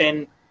 8 to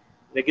 10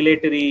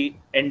 regulatory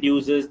end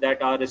users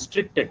that are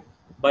restricted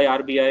by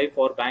RBI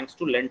for banks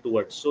to lend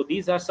towards. So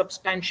these are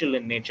substantial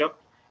in nature.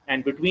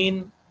 And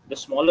between the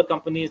smaller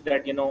companies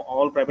that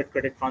all private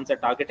credit funds are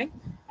targeting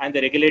and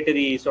the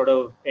regulatory sort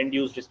of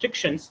end-use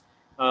restrictions,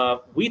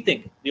 we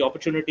think the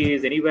opportunity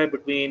is anywhere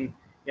between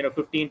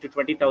 15 to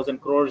 20,000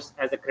 crores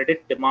as a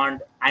credit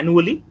demand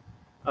annually,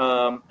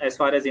 as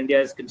far as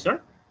India is concerned.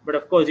 But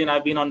of course,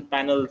 I've been on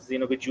panels,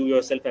 which you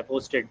yourself have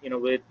hosted,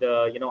 with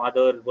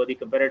other worthy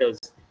competitors,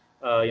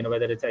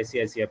 whether it's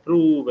ICICI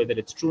Pru, whether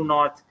it's True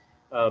North,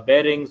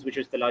 Bearings, which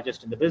is the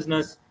largest in the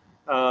business,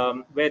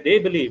 where they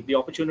believe the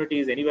opportunity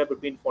is anywhere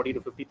between 40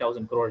 to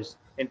 50,000 crores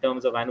in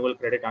terms of annual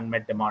credit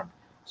unmet demand.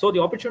 So the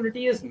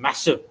opportunity is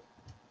massive.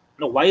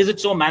 Now, why is it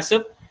so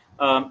massive?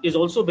 Is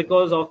also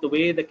because of the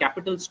way the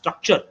capital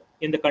structure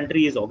in the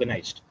country is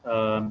organized.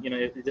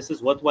 This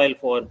is worthwhile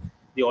for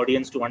the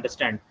audience to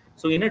understand.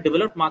 So in a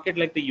developed market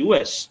like the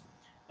US,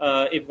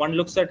 if one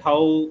looks at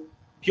how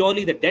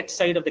purely the debt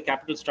side of the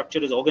capital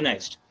structure is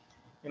organized,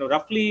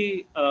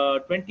 roughly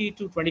 20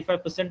 to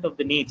 25% of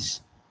the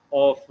needs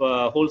of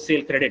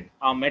wholesale credit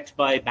are met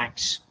by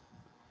banks,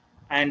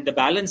 and the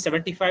balance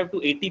 75 to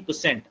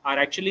 80% are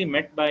actually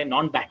met by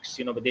non-banks.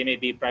 But they may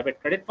be private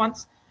credit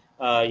funds,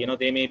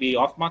 they may be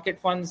off-market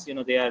funds.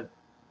 There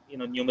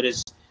are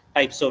numerous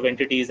types of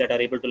entities that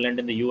are able to lend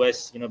in the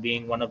US,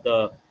 being one of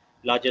the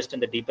largest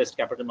and the deepest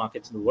capital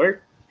markets in the world.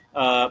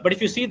 But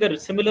if you see the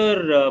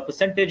similar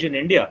percentage in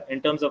India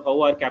in terms of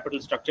how our capital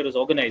structure is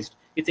organized,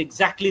 it's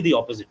exactly the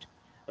opposite.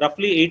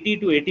 Roughly 80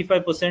 to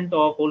 85%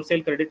 of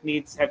wholesale credit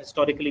needs have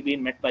historically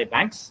been met by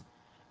banks,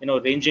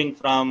 ranging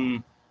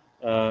from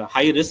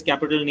high risk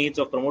capital needs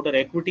of promoter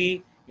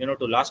equity,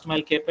 to last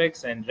mile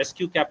capex and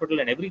rescue capital,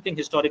 and everything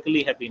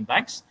historically have been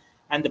banks,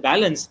 and the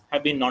balance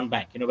have been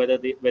non-bank, whether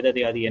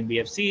they are the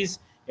NBFCs,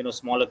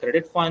 smaller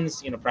credit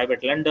funds,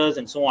 private lenders,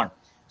 and so on.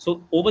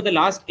 So over the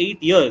last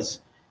 8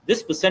 years,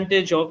 this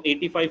percentage of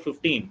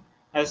 85-15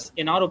 has,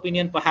 in our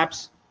opinion,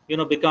 perhaps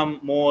become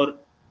more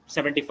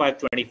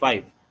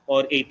 75-25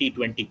 or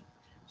 80-20.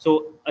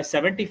 So a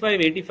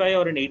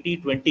 75-85 or an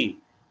 80-20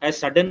 has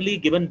suddenly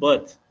given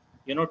birth,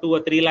 to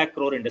a 3 lakh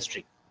crore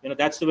industry.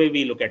 That's the way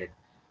we look at it.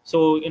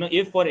 So,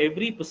 if for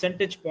every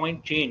percentage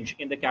point change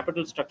in the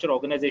capital structure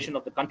organization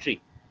of the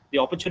country, the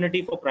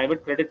opportunity for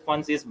private credit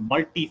funds is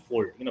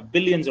multi-fold,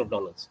 billions of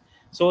dollars.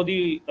 So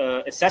the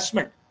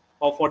assessment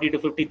of 40 to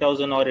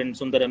 50,000, or in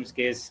Sundaram's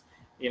case,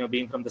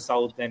 being from the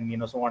south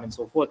and so on and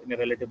so forth, in a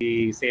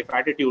relatively safe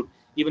attitude,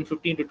 even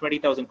 15 to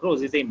 20,000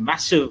 crores is a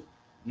massive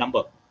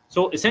number.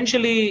 So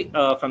essentially,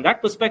 from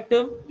that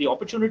perspective, the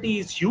opportunity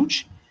is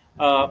huge.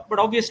 But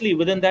obviously,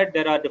 within that,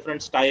 there are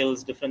different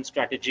styles, different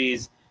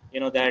strategies,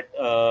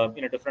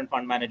 that different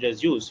fund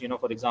managers use.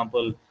 For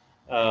example,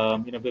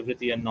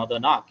 Vivriti and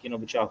Northern Arc,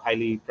 which are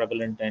highly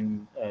prevalent,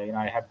 and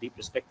I have deep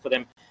respect for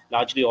them,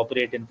 largely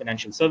operate in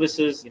financial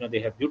services. They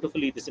have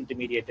beautifully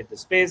disintermediated the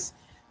space.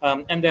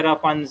 And there are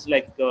funds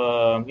like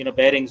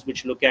Bearings,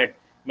 which look at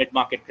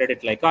mid-market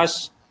credit like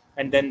us.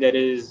 And then there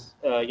is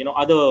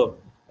other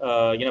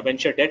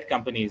venture debt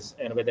companies,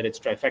 whether it's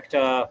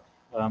Trifecta,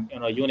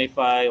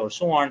 Unify, or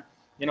so on,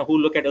 who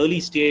look at early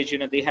stage.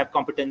 They have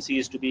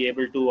competencies to be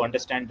able to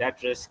understand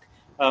that risk.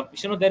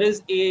 There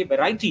is a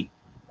variety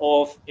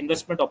of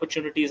investment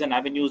opportunities and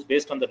avenues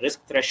based on the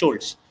risk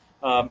thresholds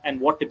and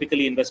what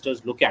typically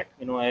investors look at,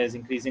 as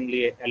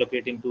increasingly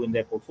allocating to in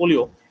their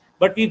portfolio.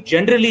 But we've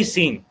generally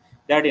seen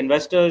that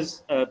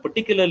investors,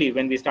 particularly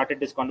when we started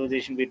this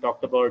conversation, we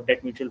talked about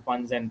debt mutual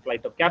funds and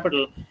flight of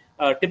capital.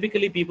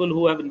 Typically, people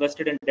who have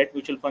invested in debt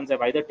mutual funds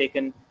have either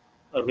taken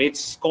a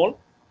rates call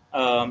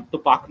to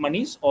park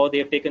monies, or they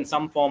have taken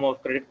some form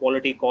of credit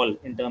quality call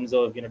in terms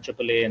of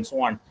AAA and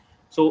so on.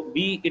 So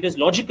it is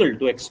logical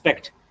to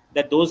expect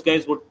that those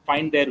guys would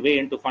find their way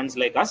into funds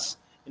like us,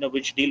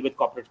 which deal with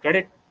corporate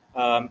credit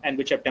and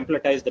which have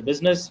templatized the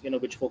business,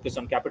 which focus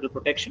on capital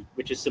protection,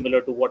 which is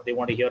similar to what they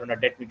want to hear on a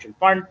debt mutual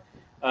fund.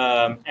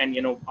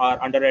 And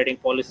our underwriting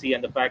policy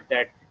and the fact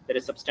that there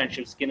is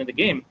substantial skin in the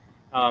game,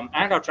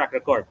 and our track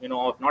record,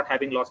 of not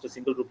having lost a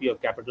single rupee of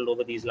capital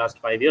over these last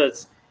 5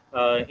 years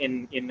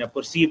in a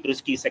perceived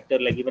risky sector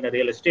like even a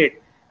real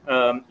estate,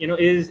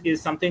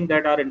 is something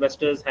that our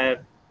investors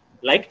have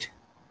liked.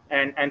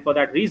 And for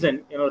that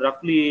reason,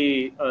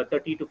 roughly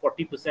 30 to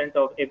 40%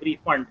 of every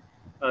fund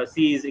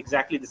sees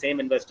exactly the same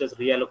investors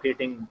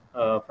reallocating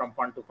from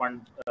fund to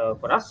fund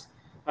for us.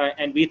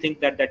 And we think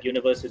that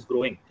universe is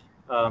growing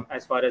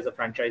as far as the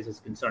franchise is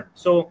concerned.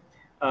 So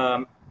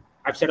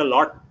I've said a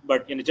lot,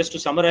 but just to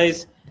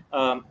summarize,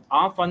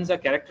 our funds are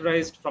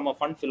characterized from a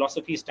fund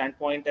philosophy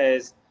standpoint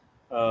as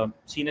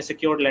senior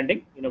secured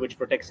lending, which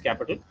protects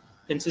capital,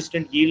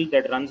 consistent yield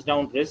that runs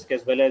down risk,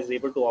 as well as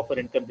able to offer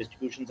income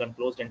distributions on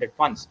closed-ended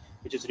funds,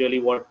 which is really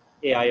what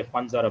AIF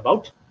funds are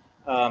about.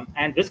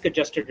 And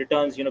risk-adjusted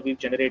returns, we've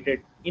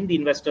generated in the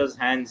investors'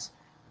 hands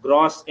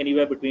gross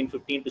anywhere between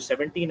 15 to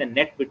 17 and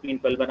net between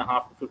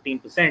 12.5 to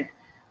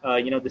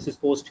 15%. This is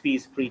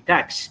post-fees,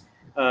 pre-tax.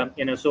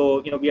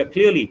 So we are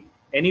clearly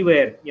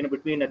anywhere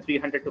between a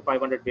 300 to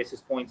 500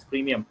 basis points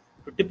premium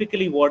to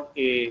typically what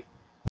a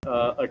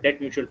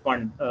debt mutual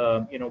fund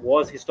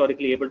was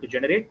historically able to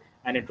generate.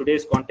 And in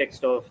today's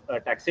context of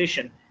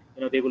taxation,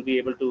 they will be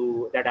able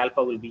to, that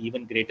alpha will be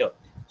even greater.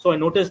 So I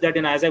noticed that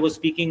as I was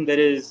speaking, there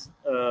is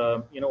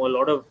a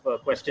lot of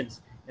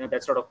questions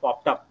that sort of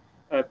popped up.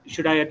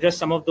 Should I address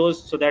some of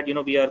those so that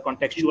we are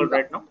contextual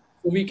right now?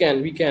 We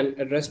can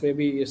address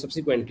maybe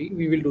subsequently.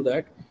 We will do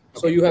that.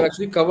 Okay. So you have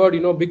actually covered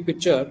big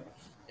picture,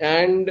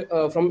 And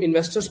from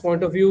investors'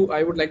 point of view,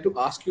 I would like to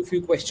ask you a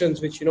few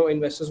questions which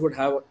investors would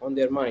have on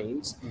their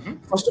minds.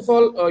 First of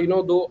all,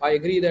 though I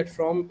agree that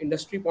from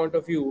industry point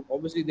of view,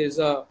 obviously there's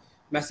a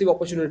massive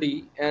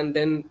opportunity, and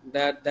then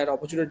that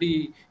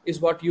opportunity is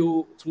what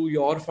you through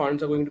your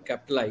funds are going to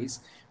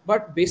capitalize.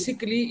 But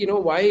basically,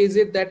 why is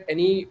it that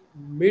any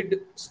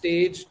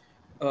mid-stage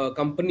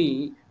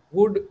company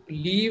would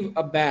leave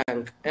a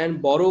bank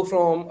and borrow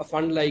from a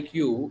fund like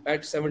you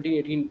at 17,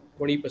 18,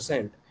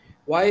 20%?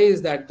 Why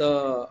is that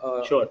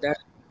the Sure, that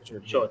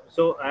opportunity? Yeah. sure.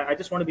 So I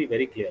just want to be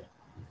very clear.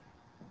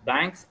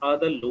 Banks are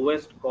the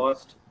lowest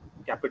cost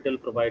capital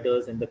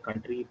providers in the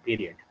country,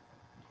 period.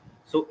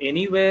 So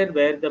anywhere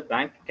where the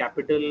bank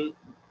capital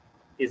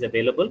is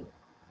available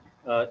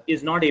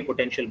is not a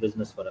potential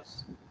business for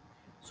us.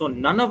 So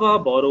none of our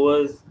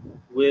borrowers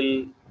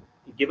will,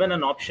 given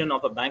an option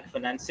of a bank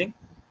financing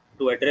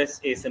to address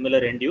a similar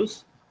end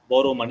use,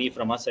 borrow money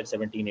from us at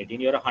 17,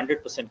 18. You're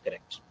 100%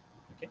 correct.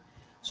 Okay.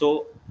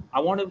 So I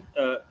want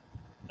to,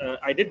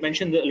 I did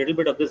mention a little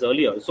bit of this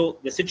earlier. So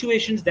the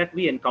situations that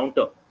we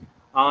encounter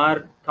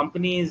are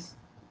companies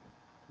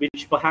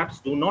which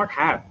perhaps do not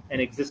have an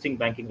existing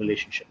banking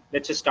relationship.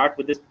 Let's just start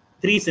with this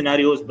three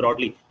scenarios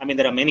broadly. I mean,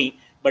 there are many,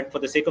 but for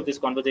the sake of this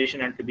conversation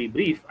and to be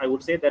brief, I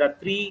would say there are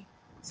three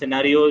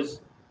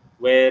scenarios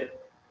where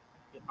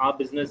our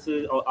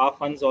businesses or our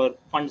funds or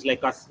funds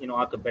like us,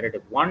 are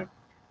competitive. One,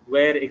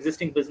 where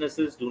existing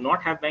businesses do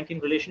not have banking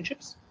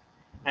relationships,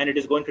 and it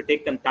is going to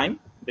take them time,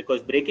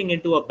 because breaking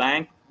into a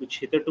bank which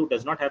hitherto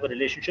does not have a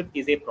relationship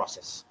is a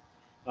process.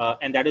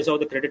 And that is how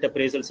the credit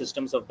appraisal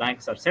systems of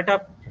banks are set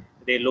up.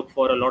 They look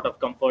for a lot of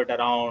comfort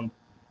around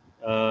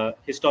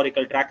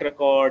historical track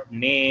record,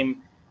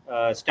 name,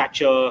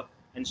 stature,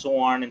 and so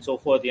on and so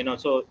forth.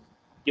 So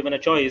given a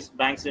choice,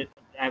 banks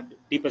have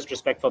deepest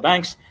respect for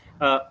banks,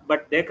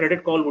 but their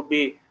credit call would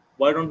be,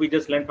 why don't we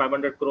just lend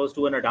 500 crores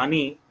to an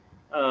Adani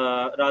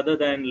rather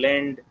than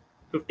lend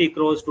 50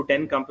 crores to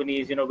 10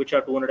 companies, which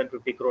are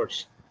 250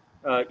 crores.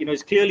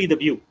 Is clearly the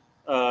view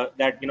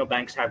that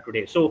banks have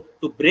today. So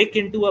to break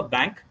into a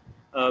bank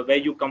where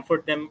you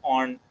comfort them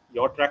on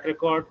your track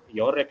record,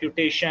 your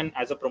reputation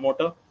as a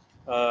promoter,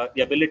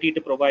 the ability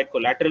to provide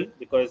collateral,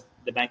 because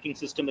the banking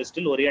system is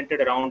still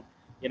oriented around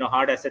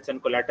hard assets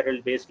and collateral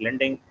based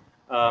lending,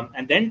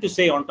 and then to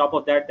say on top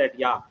of that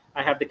yeah,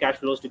 I have the cash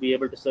flows to be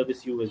able to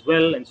service you as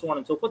well, and so on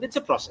and so forth. It's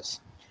a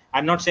process.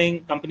 I'm not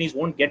saying companies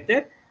won't get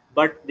there,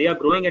 but they are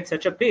growing at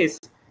such a pace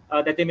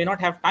that they may not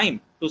have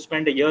time to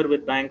spend a year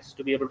with banks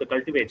to be able to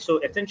cultivate. So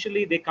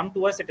essentially, they come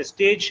to us at a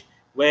stage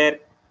where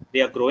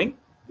they are growing,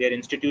 they are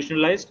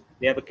institutionalized,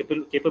 they have a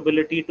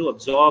capability to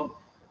absorb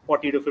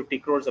 40 to 50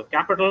 crores of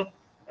capital,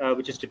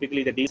 which is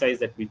typically the deal size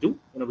that we do,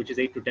 which is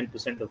 8 to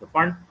 10% of the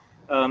fund,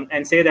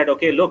 and say that,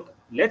 okay, look,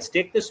 let's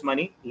take this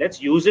money,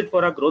 let's use it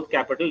for our growth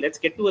capital, let's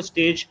get to a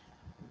stage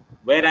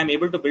where I'm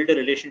able to build a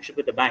relationship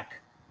with the bank.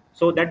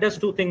 So that does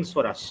two things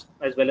for us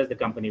as well as the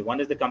company. One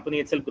is the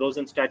company itself grows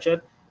in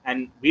stature,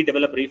 and we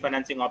develop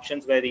refinancing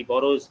options where he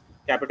borrows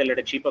capital at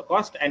a cheaper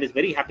cost and is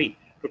very happy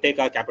to take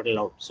our capital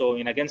out. So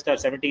against our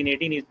 17,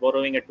 18, he's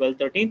borrowing at 12,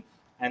 13,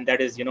 and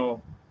that is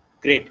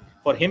great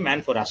for him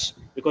and for us,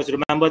 because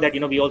remember that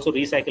we also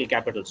recycle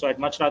capital. So I'd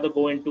much rather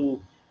go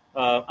into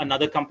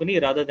another company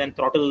rather than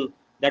throttle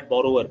that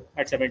borrower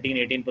at 17,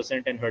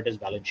 18% and hurt his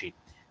balance sheet.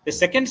 The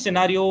second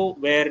scenario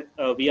where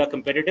we are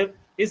competitive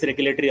is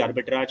regulatory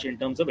arbitrage in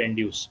terms of end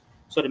use.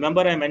 So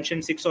remember, I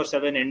mentioned 6 or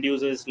 7 end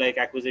uses like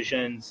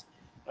acquisitions,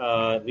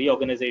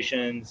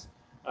 reorganizations,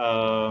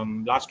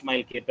 last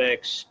mile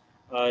capex,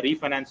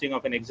 refinancing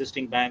of an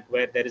existing bank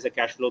where there is a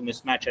cash flow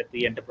mismatch at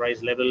the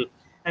enterprise level.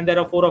 And there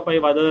are 4 or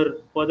 5 other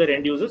further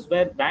end users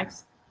where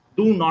banks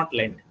do not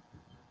lend,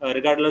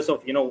 regardless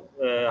of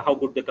how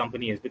good the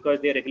company is,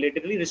 because they are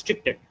regulatorily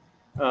restricted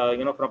by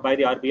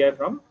the RBI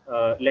from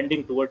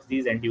lending towards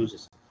these end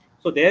users.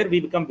 So there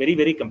we become very,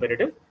 very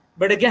competitive.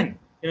 But again,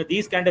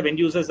 these kind of end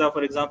users are,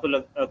 for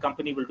example, a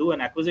company will do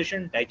an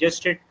acquisition,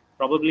 digest it,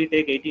 probably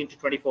take 18 to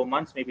 24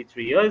 months, maybe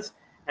 3 years,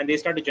 and they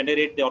start to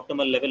generate the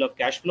optimal level of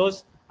cash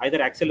flows,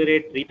 either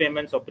accelerate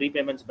repayments or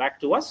prepayments back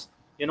to us,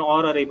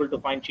 or are able to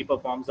find cheaper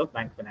forms of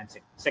bank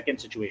financing. Second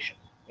situation,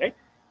 right?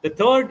 The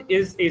third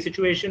is a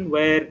situation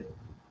where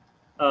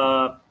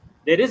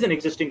there is an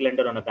existing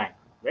lender on a bank,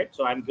 right?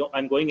 So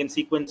I'm going in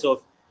sequence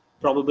of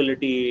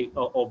probability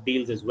of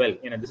deals as well.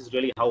 This is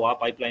really how our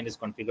pipeline is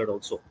configured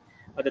also.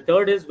 The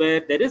third is where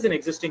there is an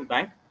existing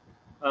bank,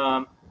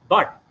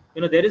 but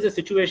there is a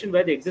situation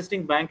where the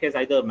existing bank has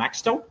either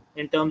maxed out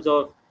in terms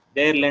of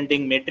their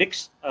lending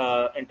matrix,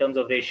 in terms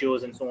of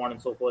ratios and so on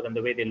and so forth, and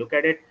the way they look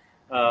at it,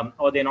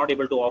 or they're not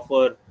able to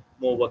offer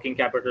more working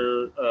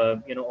capital,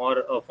 or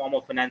a form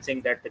of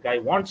financing that the guy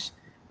wants.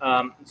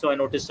 So I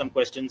noticed some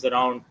questions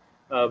around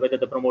whether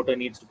the promoter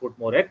needs to put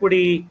more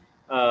equity,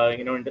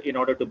 in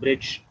order to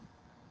bridge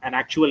an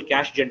actual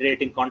cash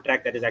generating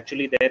contract that is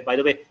actually there. By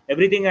the way,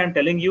 everything I'm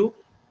telling you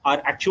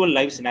are actual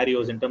live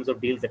scenarios in terms of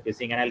deals that we're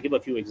seeing, and I'll give a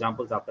few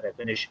examples after I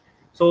finish.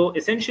 So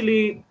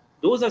essentially,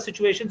 those are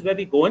situations where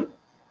we go in,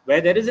 where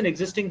there is an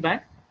existing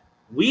bank.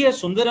 We as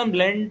Sundaram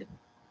lend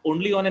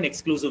only on an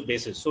exclusive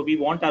basis. So we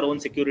want our own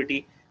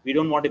security. We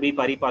don't want to be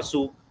pari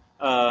passu.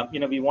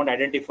 We want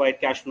identified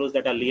cash flows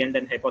that are liened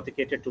and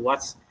hypothecated to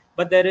us.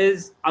 But there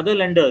is other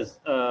lenders,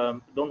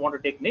 don't want to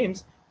take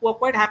names, who are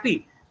quite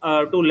happy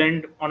to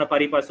lend on a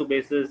pari passu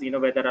basis,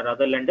 where there are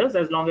other lenders,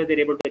 as long as they're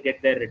able to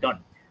get their return.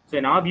 So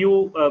in our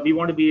view, we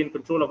want to be in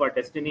control of our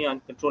destiny, in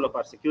control of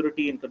our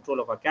security, in control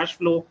of our cash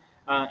flow,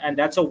 and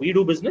that's how we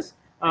do business.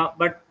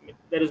 But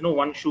there is no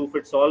one shoe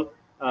fits all,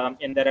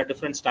 and there are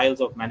different styles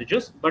of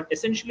managers. But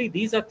essentially,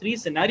 these are three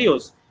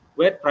scenarios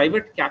where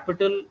private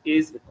capital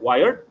is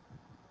required,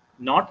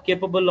 not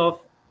capable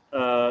of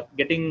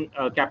getting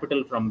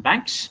capital from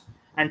banks,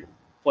 and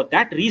for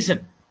that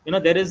reason,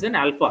 there is an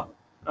alpha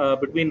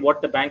between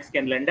what the banks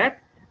can lend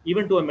at,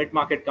 even to a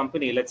mid-market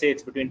company. Let's say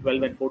it's between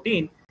 12 and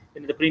 14.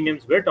 The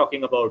premiums we're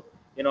talking about,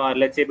 are,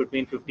 let's say,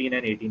 between 15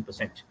 and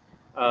 18%.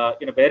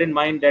 Bear in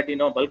mind that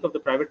bulk of the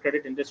private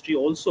credit industry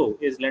also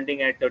is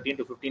lending at 13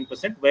 to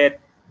 15%, where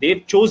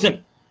they've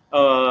chosen.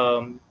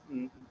 Again,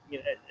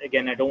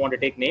 I don't want to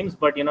take names,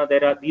 but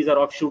these are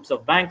offshoots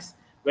of banks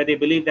where they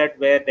believe that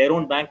where their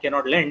own bank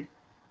cannot lend,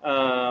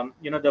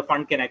 the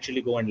fund can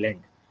actually go and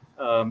lend.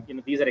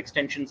 These are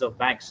extensions of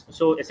banks.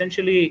 So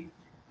essentially,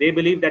 they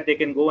believe that they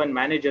can go and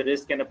manage a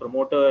risk and a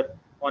promoter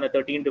on a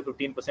 13 to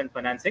 15%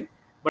 financing.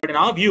 But in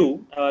our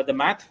view, the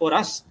math for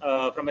us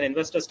from an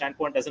investor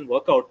standpoint doesn't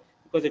work out,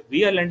 because if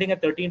we are lending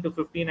at 13 to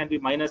 15 and we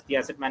minus the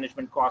asset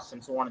management costs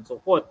and so on and so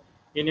forth,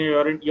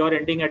 you're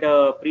ending at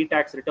a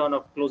pre-tax return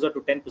of closer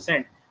to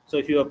 10%. So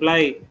if you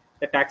apply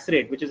the tax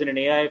rate, which is in an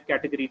AIF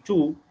category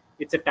 2,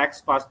 it's a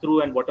tax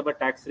pass-through, and whatever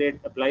tax rate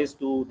applies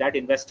to that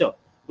investor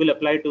will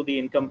apply to the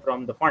income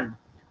from the fund.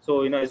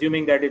 So,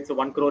 assuming that it's a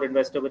 1 crore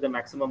investor with a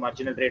maximum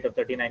marginal rate of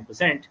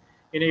 39%,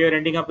 you're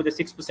ending up with a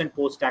 6%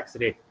 post-tax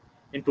rate.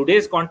 In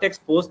today's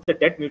context, post the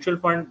debt mutual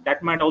fund,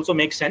 that might also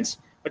make sense.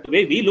 But the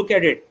way we look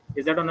at it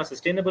is that on a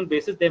sustainable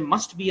basis, there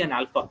must be an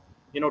alpha,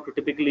 to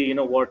typically,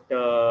 what,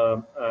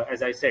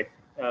 as I said,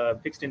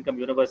 fixed income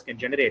universe can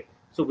generate.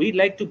 So we'd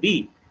like to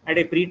be at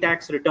a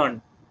pre-tax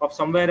return of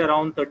somewhere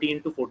around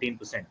 13 to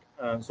 14%.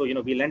 So,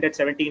 we lend at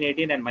 17,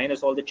 18 and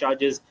minus all the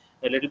charges,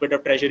 a little bit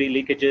of treasury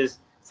leakages,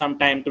 some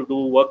time to do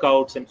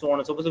workouts and so on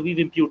and so forth. So we've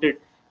imputed,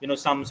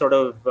 some sort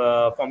of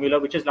formula,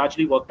 which has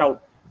largely worked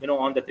out,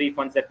 on the 3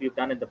 funds that we've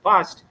done in the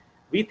past.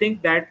 We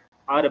think that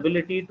our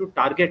ability to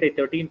target a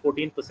 13,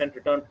 14%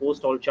 return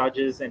post all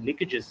charges and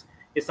leakages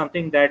is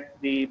something that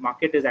the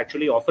market is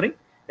actually offering,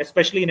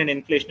 especially in an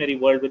inflationary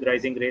world with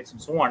rising rates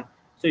and so on.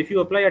 So if you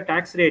apply a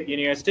tax rate,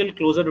 you're still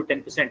closer to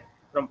 10%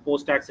 from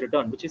post-tax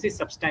return, which is a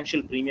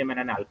substantial premium and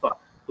an alpha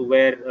to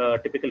where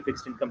typical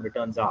fixed income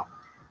returns are.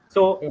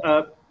 So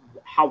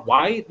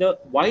why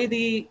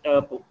the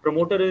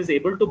promoter is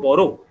able to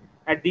borrow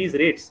at these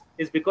rates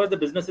is because the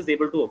business is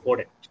able to afford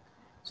it.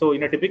 So,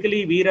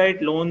 typically we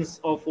write loans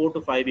of 4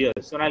 to 5 years.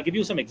 So, and I'll give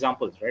you some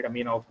examples, right?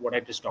 Of what I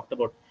just talked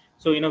about.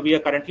 So, we are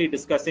currently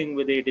discussing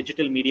with a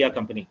digital media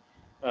company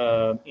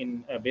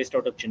based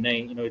out of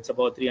Chennai. It's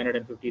about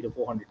 350 to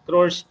 400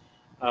 crores.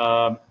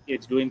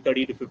 It's doing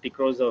 30 to 50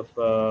 crores of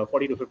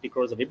 40 to 50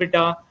 crores of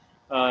EBITDA.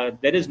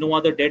 There is no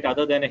other debt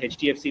other than a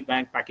HDFC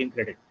Bank packing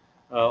credit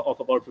of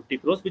about 50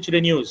 crores, which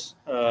renews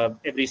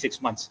every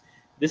 6 months.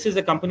 This is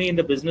a company in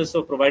the business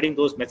of providing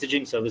those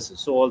messaging services.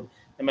 So all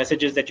the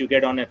messages that you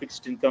get on a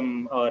fixed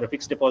income or a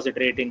fixed deposit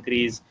rate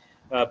increase,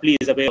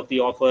 please avail of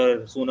the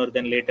offer sooner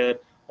than later.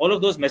 All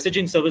of those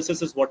messaging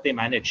services is what they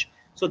manage.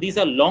 So these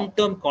are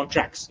long-term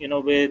contracts,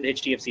 with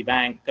HDFC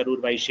Bank, Karur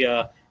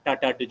Vaishya,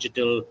 Tata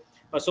Digital.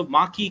 So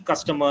marquee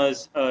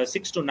customers,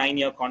 6 to 9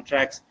 year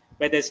contracts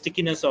where there's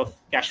stickiness of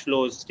cash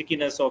flows,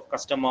 stickiness of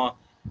customer,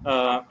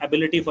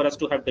 ability for us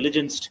to have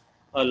diligenced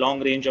a long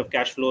range of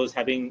cash flows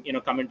having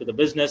come into the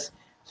business.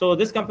 So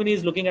this company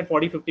is looking at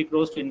 40, 50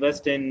 crores to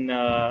invest in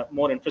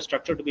more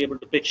infrastructure to be able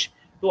to pitch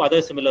to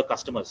other similar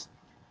customers.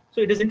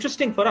 So it is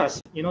interesting for us,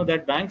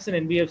 that banks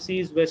and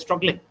NBFCs were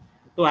struggling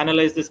to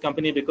analyze this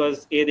company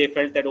because they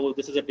felt that,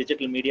 this is a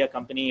digital media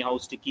company. How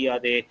sticky are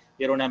they?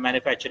 They don't have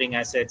manufacturing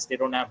assets. They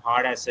don't have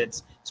hard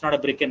assets. It's not a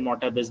brick and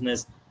mortar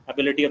business.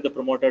 Ability of the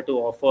promoter to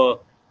offer,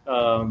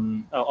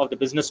 of the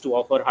business to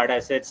offer hard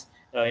assets,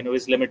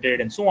 is limited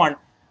and so on.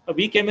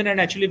 We came in and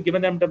actually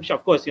given them,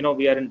 of course,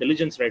 we are in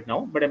diligence right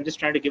now, but I'm just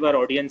trying to give our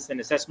audience an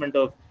assessment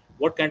of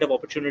what kind of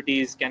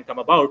opportunities can come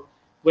about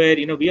where,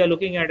 we are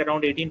looking at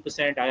around 18%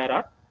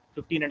 IRR,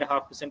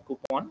 15.5%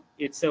 coupon.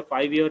 It's a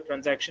 5-year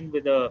transaction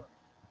with a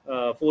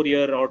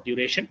 4-year or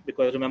duration,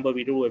 because remember,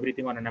 we do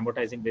everything on an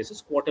amortizing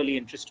basis, quarterly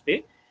interest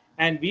pay.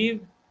 And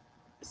we've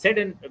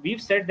said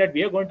that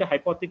we are going to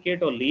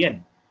hypothecate or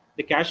lien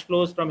the cash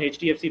flows from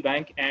HDFC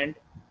Bank and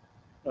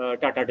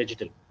Tata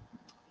Digital,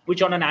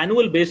 which on an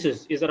annual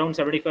basis is around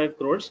 75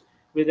 crores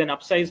with an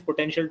upsize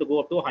potential to go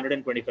up to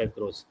 125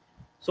 crores.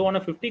 So on a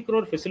 50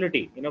 crore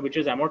facility, which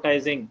is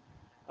amortizing,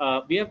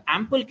 we have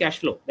ample cash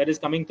flow that is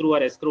coming through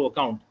our escrow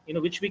account,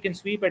 which we can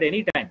sweep at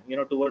any time,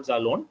 towards our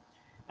loan.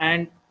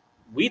 And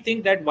we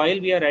think that while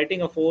we are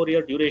writing a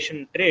 4-year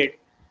duration trade,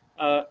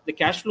 the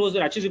cash flows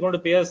are actually going to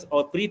pay us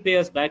or prepay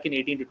us back in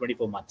 18 to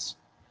 24 months.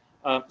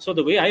 So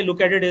the way I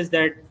look at it is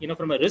that,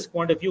 from a risk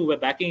point of view, we're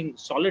backing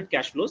solid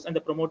cash flows, and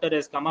the promoter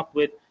has come up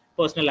with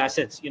personal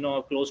assets,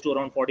 close to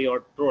around 40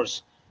 odd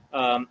crores.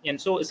 And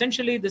so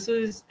essentially, this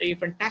is a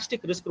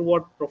fantastic risk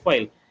reward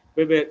profile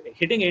where we're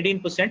hitting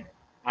 18%,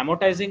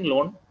 amortizing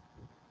loan,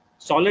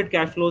 solid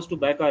cash flows to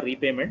back our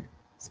repayment,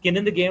 skin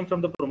in the game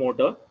from the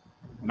promoter,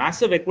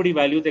 massive equity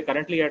value. They're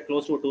currently at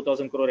close to a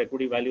 2,000 crore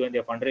equity value, and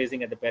they're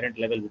fundraising at the parent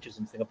level, which is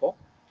in Singapore.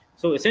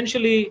 So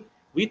essentially,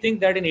 we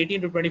think that in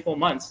 18 to 24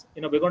 months,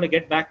 we're going to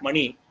get back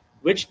money,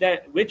 which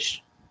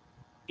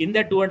in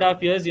that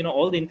 2.5 years,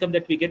 all the income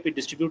that we get, we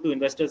distribute to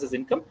investors as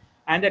income,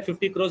 and that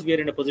 50 crores we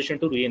are in a position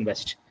to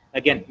reinvest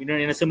again, in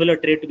a similar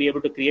trade to be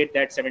able to create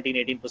that 17,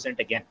 18%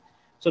 again.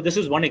 So this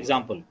is one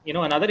example.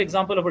 Another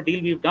example of a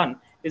deal we've done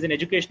is an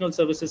educational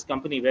services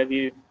company where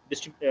we've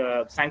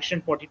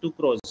sanctioned 42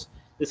 crores.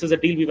 This is a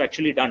deal we've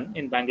actually done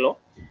in Bangalore,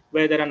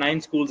 where there are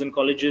 9 schools and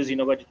colleges,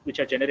 which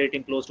are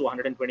generating close to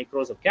 120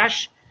 crores of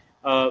cash.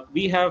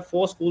 We have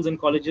 4 schools and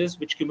colleges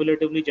which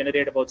cumulatively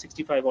generate about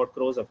 65 odd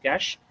crores of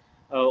cash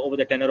over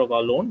the tenor of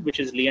our loan, which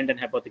is lent and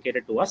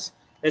hypothecated to us.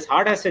 There's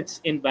hard assets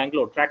in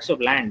Bangalore, tracts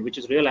of land, which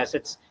is real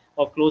assets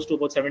of close to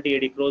about 70,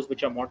 80 crores,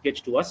 which are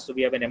mortgaged to us. So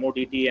we have an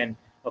MODT and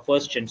a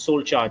first and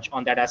sole charge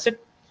on that asset.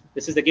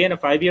 This is again a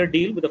 5-year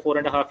deal with a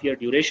 4.5-year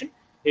duration,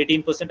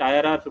 18%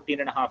 IRR,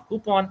 15.5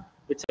 coupon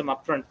with some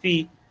upfront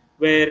fee,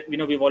 where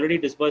we've already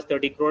disbursed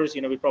 30 crores.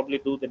 We probably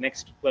do the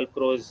next 12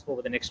 crores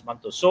over the next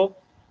month or so.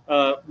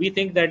 We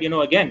think that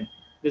again,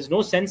 there's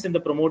no sense in the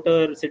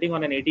promoter sitting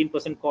on an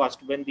 18% cost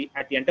when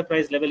at the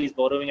enterprise level he's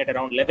borrowing at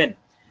around 11,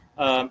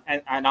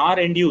 and our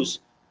end use.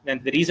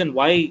 And the reason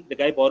why the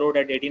guy borrowed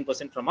at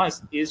 18% from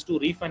us is to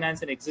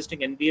refinance an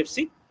existing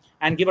NBFC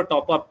and give a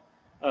top-up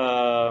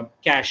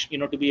cash,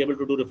 to be able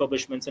to do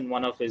refurbishments in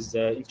one of his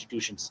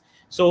institutions.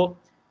 So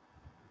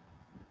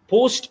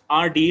post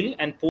our deal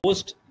and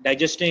post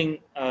digesting,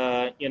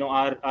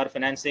 our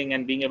financing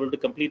and being able to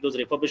complete those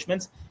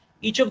refurbishments,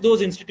 each of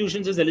those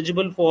institutions is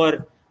eligible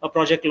for a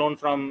project loan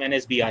from an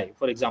SBI,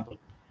 for example.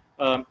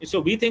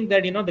 So we think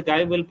that, the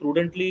guy will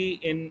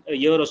prudently in a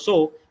year or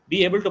so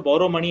be able to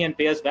borrow money and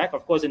pay us back.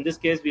 Of course, in this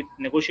case, we've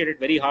negotiated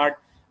very hard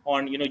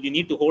on, you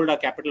need to hold our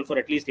capital for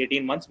at least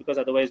 18 months because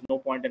otherwise no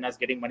point in us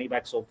getting money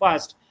back so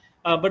fast.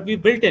 But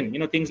we've built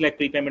in, things like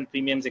prepayment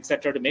premiums,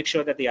 etc., to make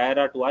sure that the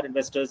IRR to our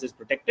investors is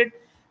protected.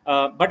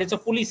 But it's a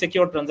fully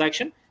secured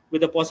transaction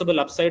with a possible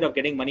upside of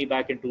getting money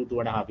back in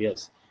 2.5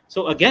 years.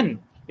 So again,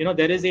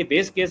 there is a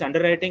base case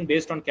underwriting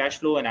based on cash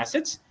flow and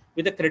assets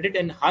with a credit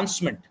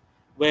enhancement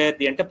where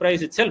the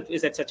enterprise itself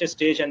is at such a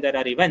stage and there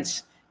are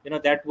events,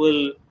 that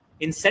will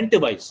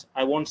incentivize,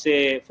 I won't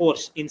say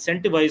force,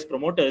 incentivize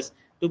promoters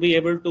to be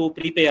able to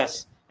prepay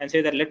us and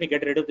say that let me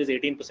get rid of this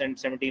 18%,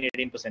 17,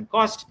 18%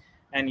 cost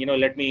and,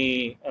 let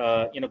me,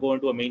 go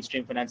into a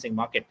mainstream financing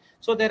market.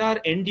 So there are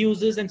end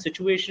users and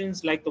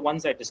situations like the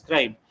ones I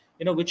described,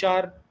 which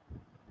are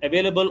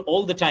available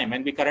all the time.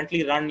 And we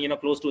currently run,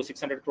 close to a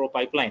 600 crore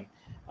pipeline,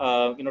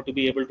 to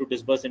be able to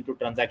disburse into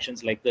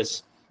transactions like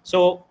this.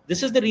 So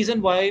this is the reason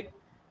why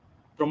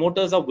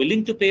promoters are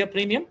willing to pay a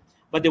premium,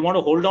 but they want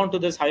to hold on to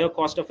this higher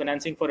cost of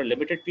financing for a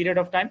limited period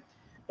of time.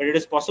 But it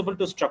is possible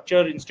to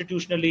structure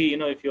institutionally,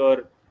 if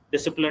you're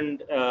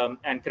disciplined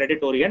and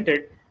credit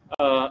oriented,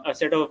 a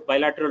set of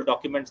bilateral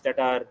documents that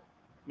are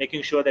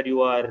making sure that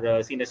you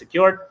are seen as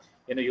secured,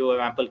 you have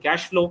ample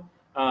cash flow,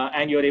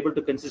 and you're able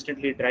to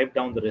consistently drive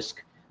down the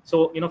risk.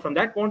 So, from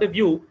that point of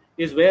view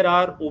is where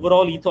our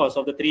overall ethos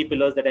of the 3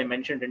 pillars that I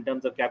mentioned in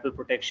terms of capital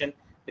protection,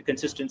 the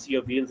consistency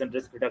of yields and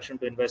risk reduction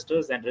to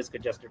investors, and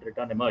risk-adjusted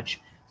return emerge.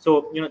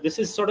 So, this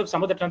is sort of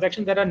some of the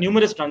transactions. There are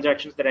numerous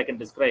transactions that I can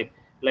describe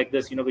like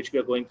this, which we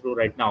are going through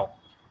right now,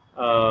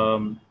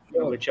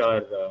 which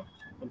are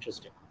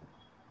interesting.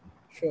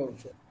 Sure.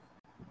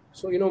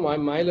 So,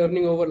 my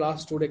learning over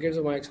last 2 decades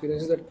of my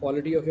experience is that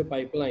quality of your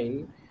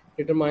pipeline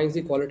determines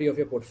the quality of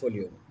your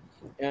portfolio.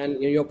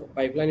 And your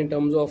pipeline in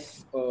terms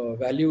of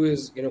value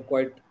is,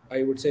 quite,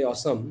 I would say,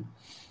 awesome.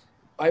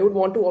 I would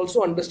want to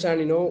also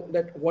understand,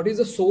 that what is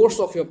the source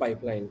of your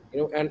pipeline,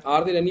 and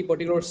are there any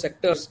particular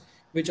sectors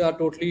which are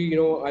totally,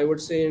 I would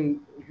say,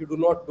 you do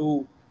not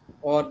do,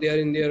 or they are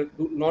in their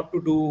not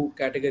to do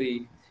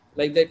category,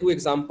 like the 2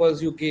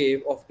 examples you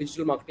gave of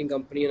digital marketing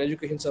company and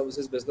education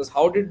services business.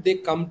 How did they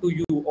come to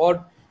you,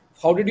 or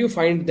how did you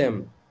find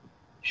them?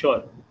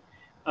 Sure.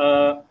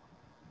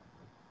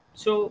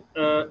 So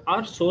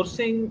our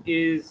sourcing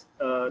is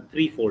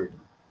threefold.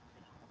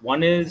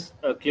 One is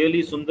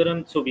clearly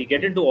Sundaram. So we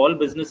get into all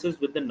businesses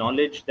with the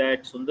knowledge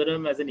that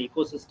Sundaram as an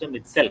ecosystem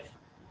itself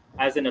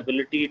has an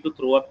ability to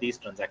throw up these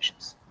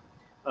transactions.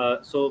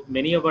 So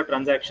many of our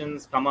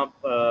transactions come up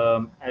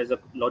as a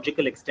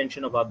logical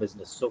extension of our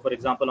business. So for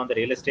example, on the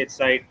real estate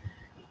side,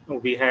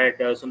 we had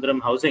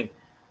Sundaram Housing,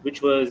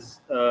 which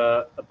was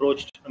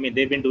approached. I mean,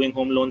 they've been doing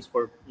home loans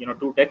for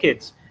 2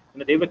 decades.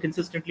 They were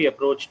consistently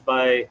approached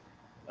by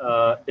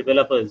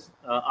developers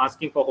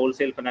asking for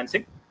wholesale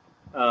financing,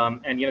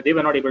 and they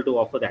were not able to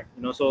offer that.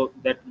 So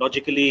that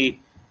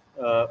logically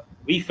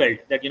we felt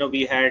that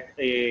we had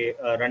a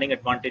running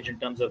advantage in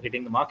terms of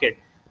hitting the market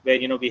where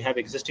we have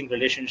existing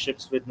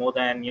relationships with more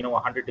than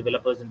 100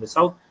 developers in the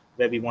south,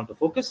 where we want to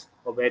focus,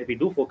 or where we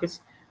do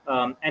focus.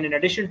 And in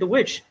addition to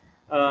which,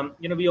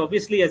 we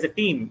obviously as a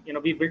team,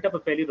 we built up a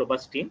fairly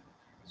robust team.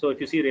 So if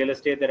you see real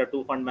estate, there are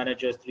 2 fund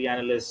managers, 3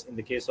 analysts. In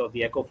the case of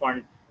the Eco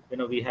Fund,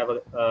 we have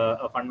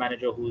a fund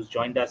manager who's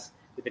joined us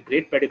with a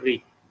great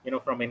pedigree,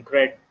 from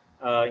Incred.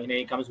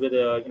 He comes with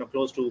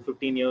close to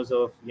 15 years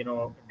of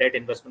debt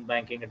investment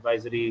banking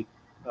advisory,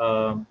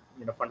 fund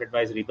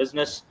advisory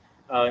business.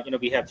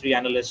 We have 3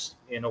 analysts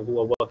who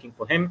are working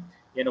for him,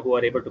 who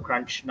are able to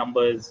crunch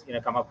numbers,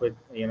 come up with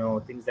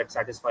things that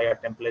satisfy our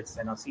templates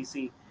and our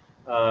CC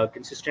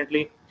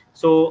consistently.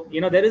 So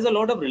there is a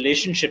lot of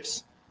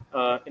relationships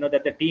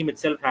that the team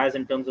itself has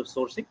in terms of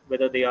sourcing,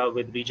 whether they are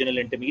with regional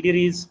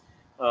intermediaries,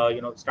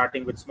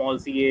 starting with small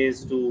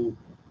CAs to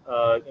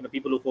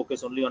people who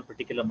focus only on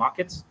particular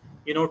markets,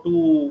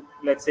 to,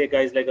 let's say,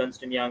 guys like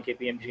Ernst & Young,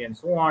 KPMG, and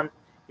so on,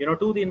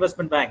 to the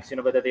investment banks,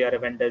 whether they are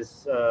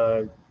Avendas,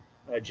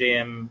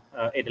 JM,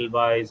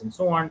 Edelweiss, and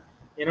so on,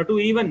 to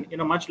even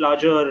much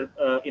larger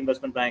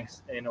investment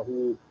banks,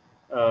 who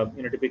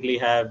typically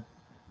have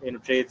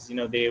trades,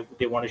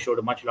 they want to show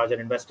to much larger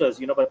investors,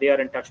 but they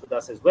are in touch with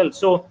us as well.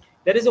 So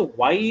there is a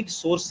wide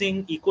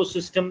sourcing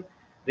ecosystem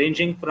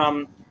ranging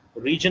from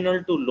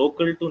regional to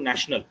local to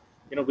national,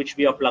 which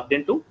we are plugged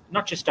into.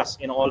 Not just us,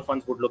 all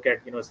funds would look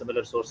at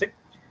similar sourcing.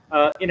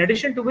 In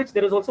addition to which,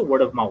 there is also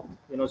word of mouth.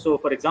 So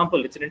for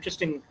example, it's an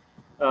interesting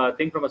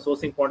thing from a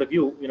sourcing point of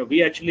view.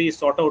 We actually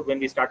sought out, when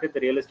we started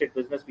the real estate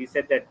business, we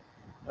said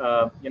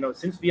that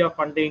since we are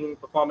funding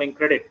performing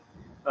credit,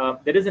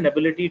 there is an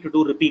ability to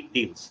do repeat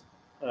deals,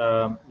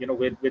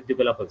 with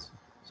developers.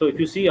 So if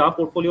you see our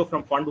portfolio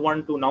from Fund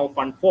 1 to now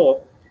Fund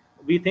 4,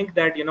 we think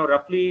that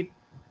roughly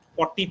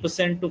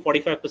 40% to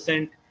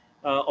 45%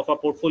 of our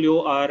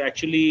portfolio are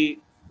actually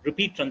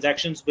repeat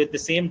transactions with the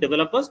same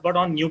developers, but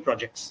on new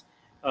projects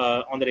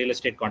on the real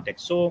estate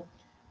context. So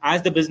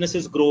as the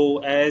businesses grow,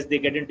 as they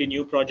get into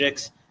new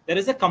projects, there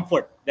is a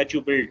comfort that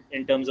you build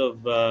in terms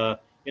of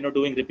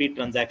doing repeat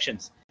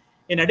transactions.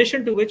 In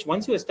addition to which,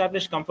 once you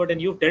establish comfort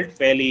and you've dealt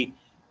fairly,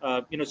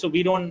 so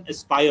we don't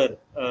aspire,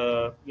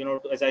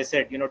 as I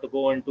said, to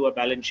go into a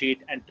balance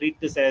sheet and treat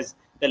this as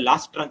the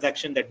last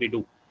transaction that we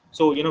do.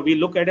 So, we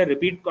look at a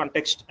repeat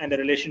context and a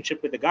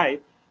relationship with the guy.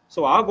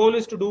 So our goal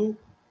is to do,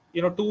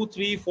 2,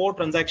 3, 4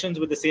 transactions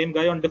with the same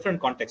guy on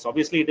different contexts.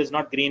 Obviously, it is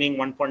not greening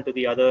one fund to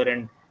the other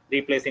and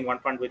replacing one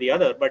fund with the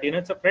other, but,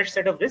 it's a fresh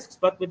set of risks,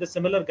 but with a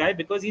similar guy,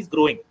 because he's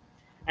growing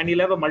and he'll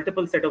have a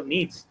multiple set of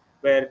needs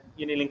where,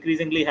 he'll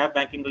increasingly have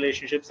banking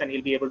relationships and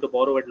he'll be able to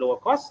borrow at lower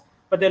costs.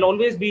 But there'll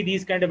always be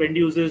these kind of end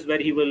users where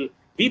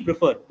we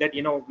prefer that,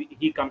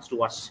 he comes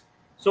to us.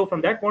 So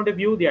from that point of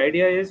view, the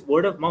idea is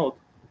word of mouth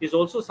is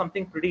also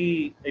something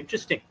pretty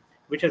interesting,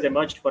 which has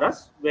emerged for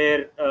us,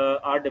 where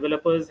our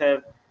developers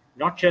have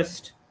not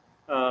just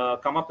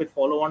come up with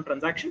follow-on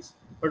transactions,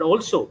 but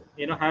also,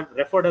 have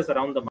referred us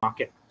around the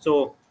market.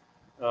 So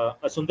a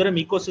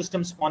Sundaram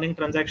ecosystem spawning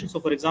transaction. So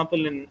for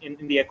example, in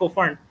the Eco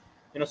Fund,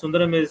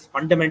 Sundaram is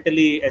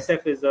fundamentally,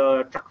 SF is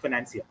a truck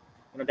financier.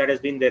 That has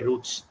been their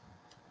roots.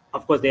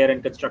 Of course, they are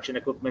in construction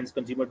equipments,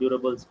 consumer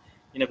durables,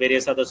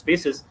 various other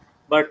spaces.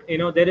 But,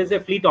 there is a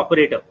fleet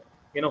operator,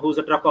 who's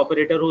a truck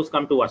operator who's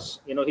come to us.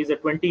 He's a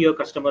 20-year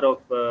customer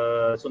of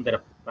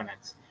Sundaram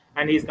Finance.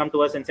 And he's come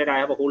to us and said, I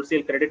have a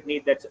wholesale credit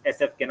need that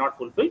SF cannot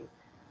fulfill.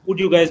 Would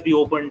you guys be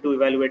open to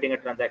evaluating a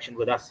transaction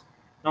with us?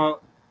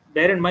 Now,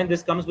 bear in mind,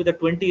 this comes with a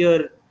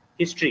 20-year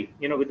history,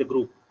 with the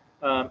group.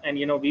 And,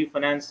 we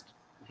financed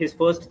his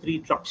first 3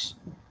 trucks,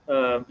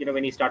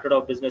 when he started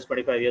off business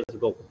 25 years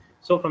ago.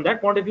 So from that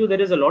point of view,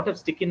 there is a lot of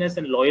stickiness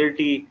and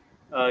loyalty,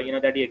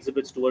 that he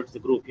exhibits towards the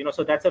group.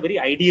 So that's a very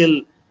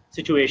ideal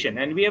situation.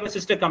 And we have a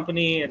sister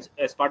company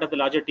as part of the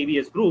larger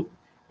TVS group.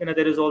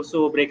 There is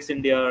also Brakes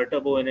India,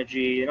 Turbo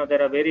Energy.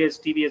 There are various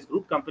TVS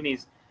group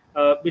companies,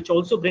 which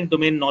also bring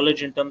domain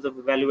knowledge in terms of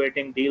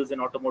evaluating deals in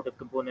automotive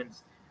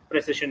components,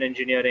 precision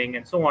engineering,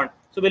 and so on.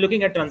 So we're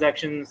looking at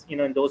transactions,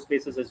 in those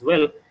spaces as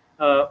well,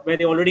 where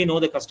they already know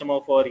the customer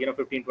for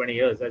 15, 20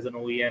 years as an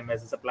OEM,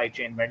 as a supply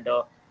chain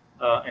vendor,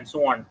 and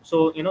so on.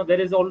 So there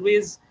is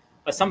always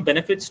some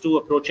benefits to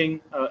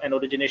approaching an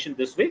origination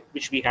this way,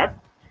 which we have.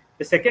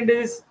 The second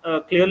is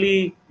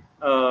clearly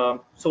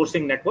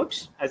sourcing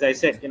networks, as I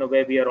said,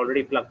 where we are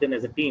already plugged in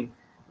as a team,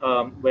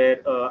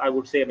 where I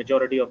would say a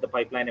majority of the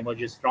pipeline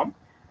emerges from.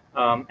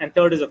 And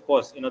third is, of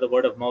course, the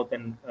word of mouth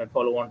and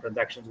follow-on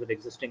transactions with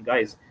existing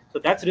guys. So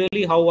that's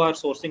really how our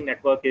sourcing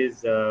network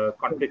is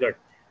configured.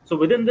 So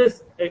within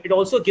this, it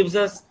also gives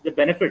us the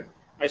benefit.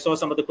 I saw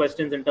some of the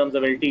questions in terms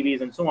of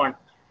LTVs and so on.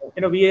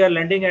 We are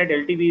lending at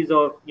LTVs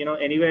of,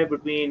 anywhere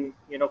between,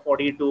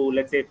 40 to,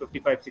 let's say,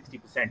 55,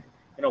 60%,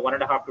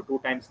 1.5 to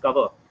 2 times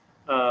cover.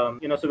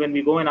 So when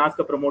we go and ask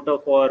a promoter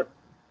for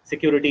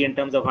security in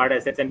terms of hard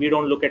assets, and we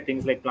don't look at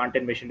things like plant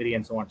and machinery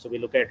and so on. So we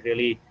look at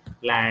really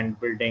land,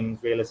 buildings,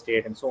 real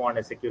estate, and so on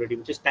as security,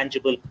 which is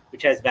tangible,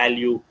 which has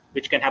value,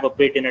 which can have a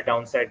bit in a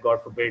downside,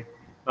 God forbid.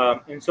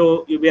 And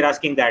so we're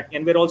asking that.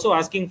 And we're also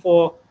asking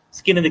for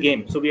skin in the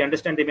game. So we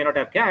understand they may not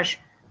have cash,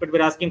 but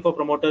we're asking for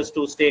promoters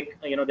to stake,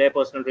 their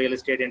personal real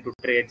estate into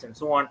trades and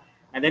so on.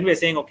 And then we're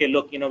saying, okay,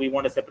 look, we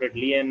want a separate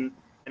lien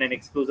and an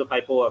exclusive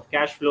hypo of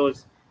cash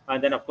flows.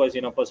 And then, of course,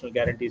 personal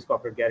guarantees,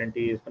 corporate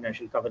guarantees,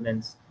 financial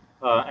covenants,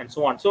 and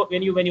so on. So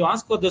when you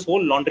ask for this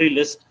whole laundry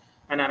list,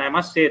 and I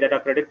must say that our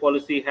credit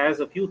policy has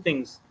a few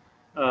things,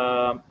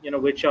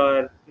 which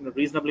are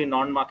reasonably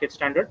non-market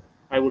standard,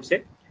 I would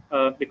say,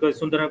 because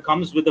Sundaram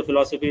comes with the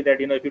philosophy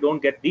that if you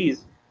don't get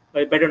these,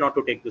 better not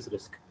to take this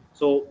risk.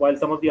 So while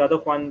some of the other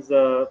funds,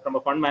 from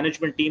a fund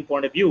management team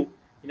point of view,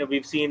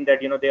 we've seen that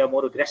they are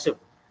more aggressive,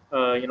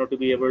 to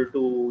be able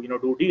to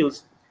do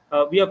deals.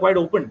 We are quite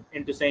open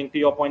into saying, to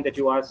your point that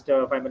you asked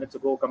 5 minutes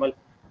ago, Kamal,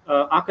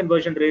 our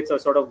conversion rates are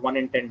sort of 1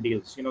 in 10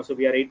 deals. So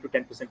we are 8 to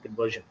 10%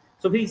 conversion.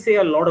 So we say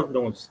a lot of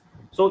no's.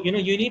 So you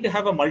need to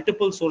have a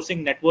multiple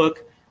sourcing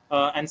network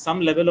and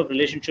some level of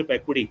relationship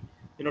equity,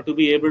 to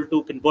be able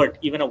to convert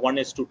even a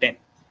 1:10.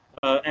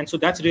 And so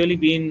that's really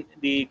been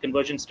the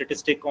conversion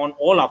statistic on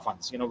all our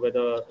funds,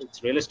 whether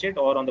it's real estate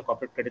or on the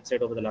corporate credit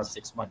side over the last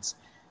 6 months.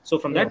 So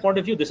from that point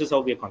of view, this is how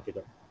we are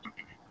configured.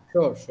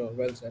 Sure.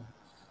 Well said.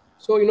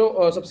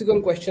 So,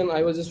 subsequent question,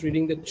 I was just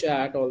reading the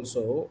chat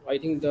also. I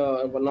think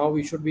now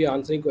we should be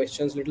answering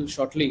questions a little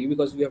shortly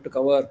because we have to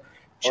cover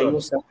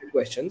almost 7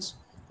 questions,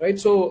 right?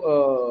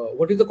 So,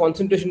 what is the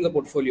concentration in the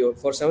portfolio?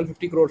 For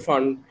 750 crore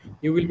fund,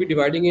 you will be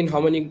dividing in how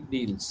many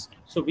deals?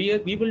 So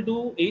we will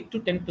do 8 to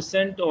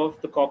 10%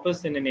 of the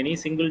corpus in any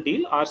single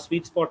deal. Our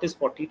sweet spot is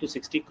 40 to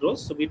 60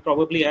 crores. So we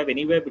probably have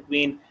anywhere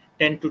between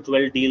 10 to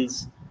 12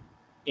 deals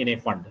in a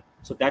fund.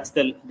 So that's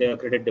the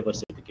credit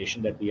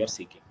diversification that we are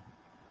seeking.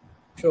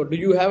 Sure. Do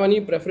you have any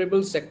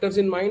preferable sectors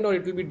in mind, or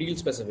it will be deal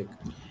specific?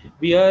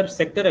 We are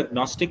sector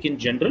agnostic in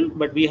general,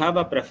 but we have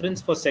a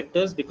preference for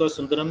sectors because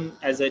Sundaram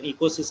as an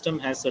ecosystem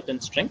has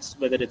certain strengths,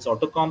 whether it's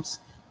auto comps,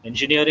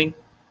 engineering,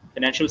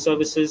 financial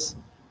services,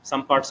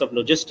 some parts of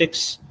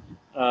logistics,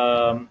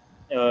 and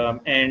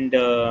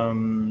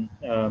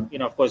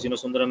of course,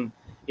 Sundaram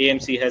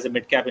AMC has a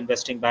mid-cap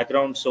investing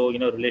background, so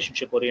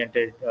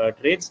relationship-oriented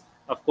trades.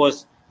 Of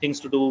course, things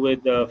to do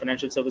with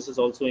financial services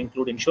also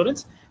include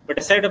insurance. But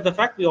aside of the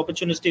fact, we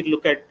opportunistically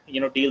look at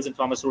deals in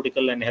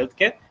pharmaceutical and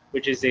healthcare,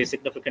 which is a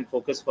significant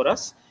focus for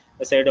us.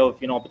 Aside of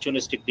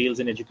opportunistic deals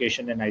in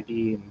education and IT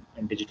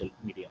and digital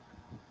media.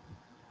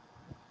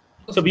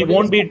 So we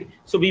won't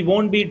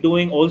be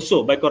doing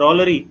also by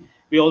corollary.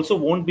 We also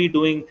won't be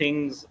doing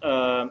things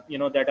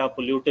that are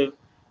pollutive.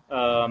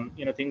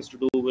 Things to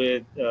do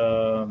with.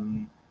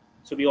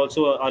 So we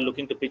also are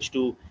looking to pitch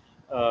to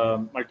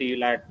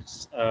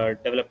multilaterals,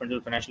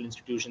 developmental financial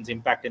institutions,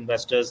 impact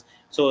investors.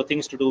 So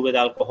things to do with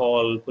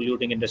alcohol,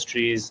 polluting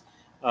industries,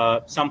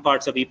 some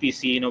parts of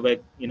EPC,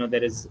 where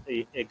there is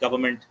a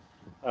government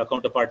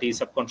counterparty,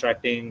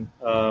 subcontracting,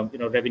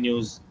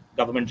 revenues,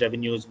 government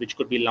revenues, which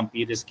could be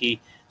lumpy, risky.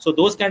 So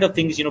those kind of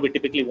things, we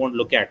typically won't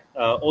look at.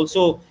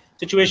 Also,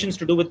 situations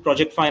to do with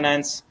project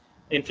finance,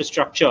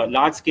 infrastructure,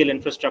 large scale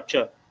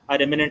infrastructure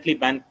are eminently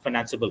bank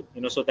financeable.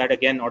 So that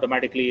again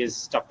automatically is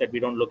stuff that we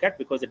don't look at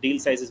because the deal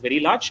size is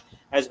very large,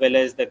 as well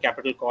as the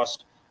capital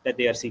cost that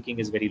they are seeking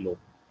is very low.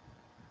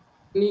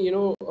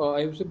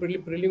 I would say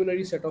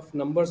preliminary set of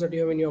numbers that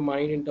you have in your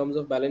mind in terms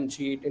of balance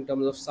sheet, in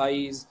terms of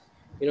size,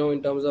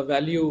 in terms of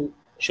value.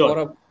 Sure. For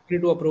a company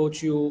to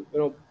approach you,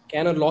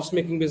 can a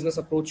loss-making business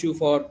approach you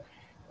for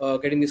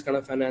getting this kind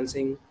of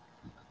financing?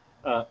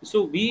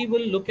 So we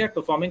will look at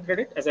performing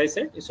credit, as I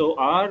said. So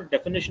our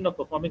definition of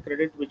performing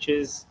credit, which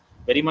is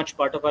very much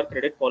part of our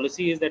credit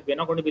policy, is that we're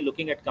not going to be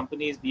looking at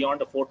companies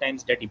beyond a 4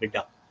 times debt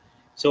EBITDA.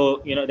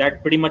 So,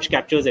 that pretty much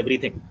captures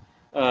everything.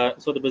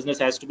 So the business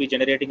has to be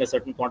generating a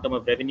certain quantum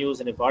of revenues.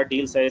 And if our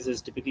deal size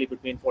is typically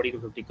between 40 to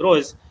 50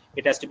 crores,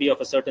 it has to be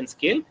of a certain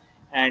scale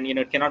and,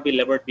 it cannot be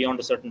levered beyond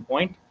a certain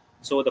point.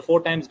 So the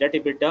 4 times debt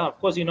EBITDA, of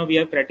course, we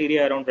have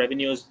criteria around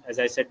revenues, as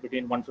I said,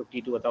 between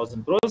 150 to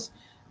 1,000 crores.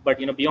 But,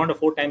 beyond a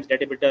 4 times debt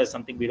EBITDA is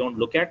something we don't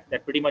look at.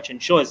 That pretty much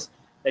ensures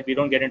that we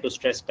don't get into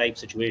stress type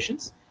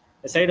situations.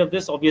 Aside of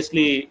this,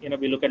 obviously,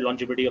 we look at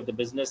longevity of the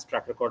business,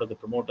 track record of the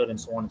promoter,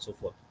 and so on and so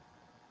forth.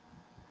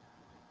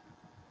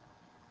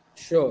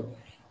 Sure.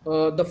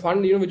 The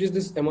fund, which is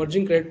this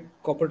emerging credit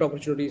corporate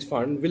opportunities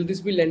fund, will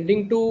this be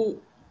lending to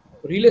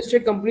real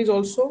estate companies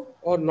also,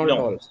 or not at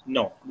all?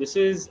 No, this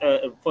is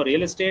for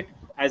real estate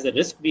as a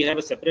risk. We have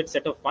a separate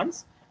set of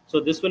funds. So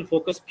this will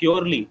focus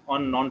purely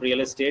on non-real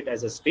estate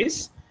as a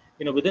space.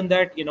 Within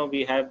that,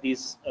 we have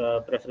these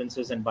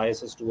preferences and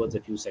biases towards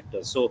a few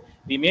sectors. So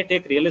we may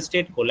take real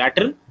estate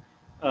collateral,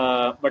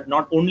 but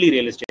not only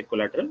real estate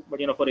collateral, but,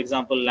 for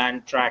example,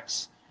 land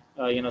tracts,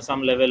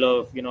 some level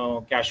of,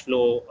 cash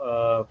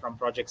flow from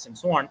projects and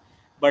so on.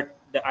 But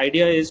the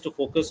idea is to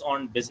focus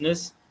on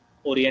business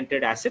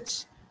oriented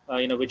assets,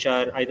 which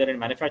are either in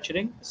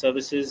manufacturing,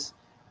 services,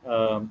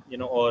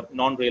 or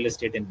non-real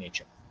estate in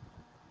nature.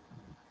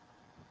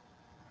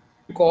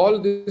 Call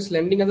this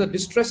lending as a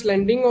distress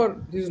lending, or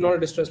this is not a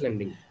distress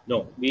lending?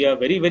 No, we are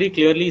very, very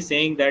clearly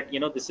saying that,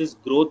 this is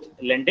growth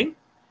lending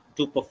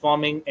to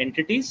performing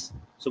entities.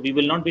 So we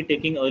will not be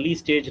taking early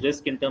stage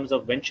risk in terms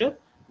of venture,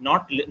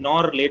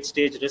 nor late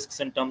stage risks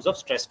in terms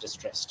of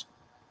distressed.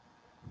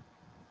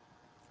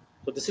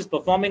 So this is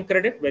performing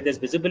credit where there's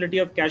visibility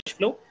of cash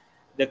flow.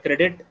 The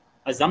credit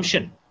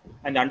assumption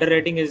and the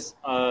underwriting is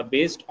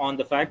based on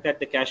the fact that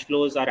the cash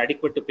flows are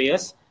adequate to pay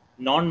us,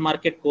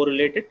 non-market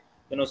correlated.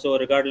 So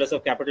regardless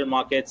of capital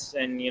markets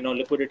and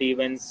liquidity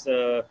events,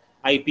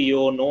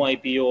 IPO, no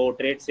IPO,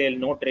 trade sale,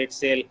 no trade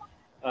sale,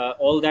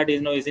 all that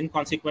is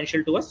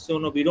inconsequential to us. So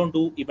no, we don't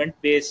do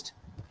event-based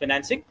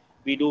financing.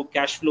 We do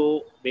cash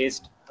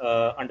flow-based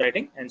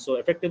underwriting, and so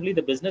effectively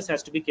the business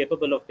has to be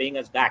capable of paying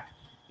us back,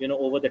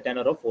 over the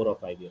tenor of 4 or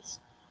 5 years.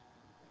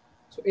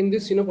 So in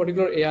this,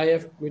 particular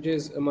AIF, which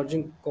is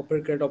Emerging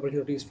Corporate Credit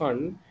Opportunities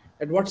Fund,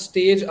 at what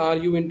stage are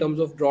you in terms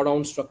of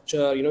drawdown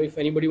structure? If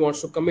anybody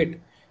wants to commit,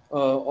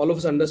 all of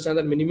us understand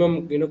that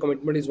minimum,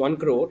 commitment is 1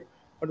 crore.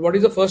 But what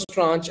is the first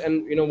tranche,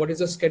 and what is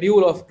the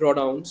schedule of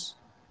drawdowns?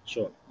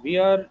 Sure. We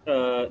are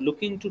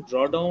looking to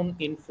draw down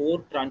in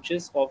 4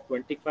 tranches of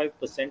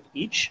 25%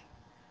 each.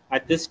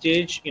 At this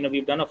stage,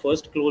 we've done a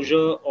first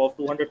closure of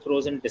 200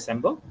 crores in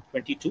December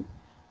 22.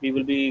 We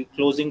will be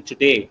closing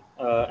today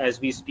as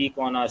we speak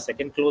on our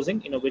second closing,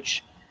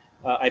 which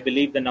I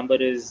believe the number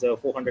is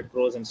 400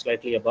 crores and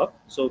slightly above.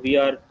 So we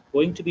are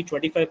going to be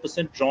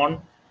 25%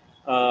 drawn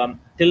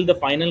till the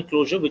final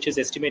closure, which is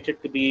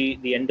estimated to be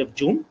the end of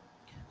June.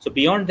 So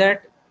beyond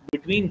that,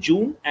 between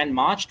June and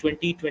March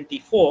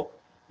 2024,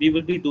 we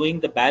will be doing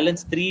the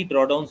balance 3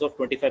 drawdowns of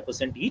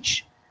 25%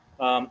 each.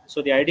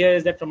 So the idea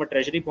is that from a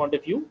treasury point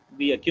of view,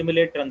 we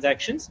accumulate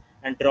transactions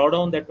and draw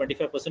down that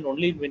 25%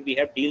 only when we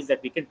have deals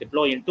that we can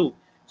deploy into,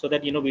 so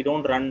that we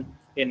don't run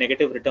a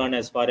negative return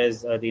as far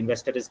as the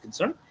investor is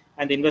concerned,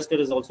 and the investor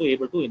is also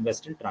able to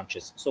invest in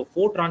tranches. So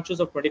 4 tranches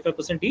of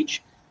 25%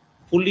 each,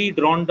 fully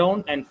drawn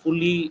down and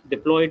fully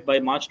deployed by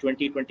March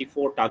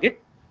 2024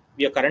 target.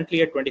 We are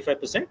currently at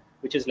 25%,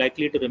 which is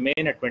likely to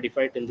remain at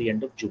 25 till the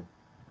end of June.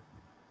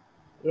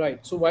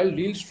 Right. So while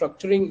deal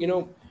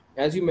structuring,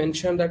 as you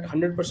mentioned, that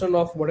 100%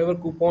 of whatever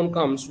coupon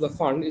comes to the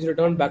fund is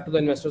returned back to the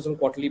investors on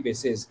quarterly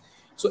basis.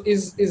 So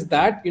is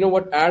that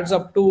what adds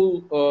up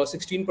to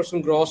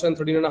 16% gross and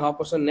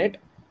 13.5% net,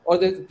 or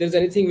there's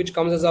anything which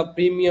comes as a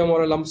premium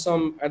or a lump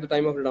sum at the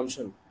time of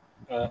redemption?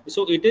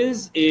 So it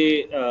is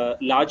a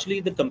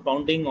largely the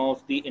compounding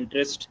of the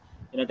interest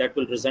that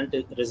will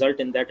result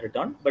in that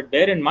return. But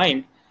bear in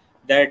mind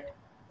that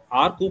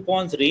our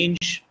coupons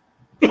range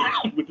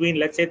between,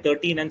 let's say,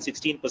 13 and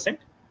 16%.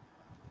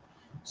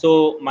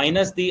 So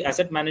minus the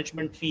asset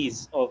management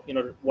fees of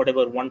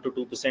whatever 1 to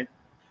 2%,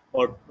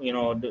 or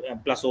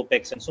plus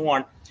OPEX and so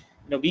on,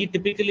 we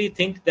typically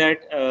think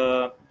that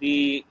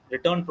the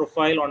return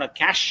profile on a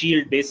cash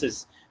yield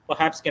basis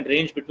perhaps can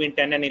range between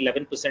 10 and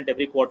 11%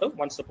 every quarter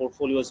once the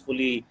portfolio is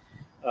fully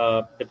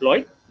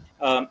deployed.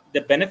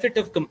 The benefit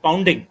of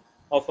compounding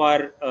of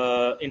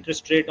our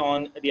interest rate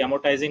on the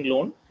amortizing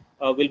loan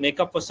will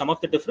make up for some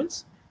of the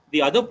difference.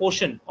 The other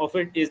portion of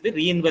it is the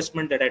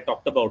reinvestment that I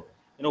talked about,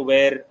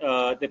 where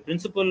the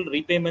principal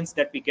repayments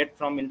that we get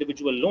from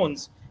individual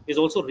loans is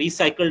also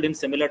recycled in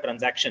similar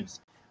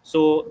transactions.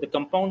 So the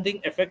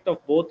compounding effect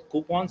of both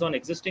coupons on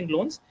existing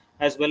loans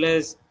as well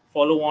as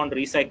follow-on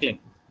recycling,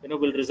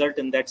 will result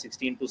in that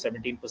 16 to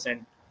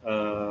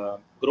 17%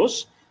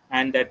 gross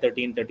and that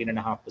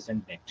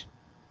 13.5% net.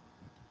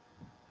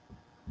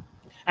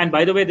 And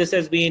by the way, this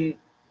has been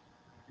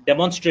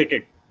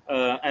demonstrated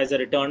as a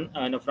return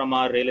from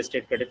our real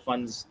estate credit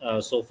funds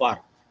so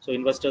far. So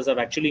investors have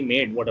actually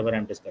made whatever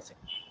I'm discussing.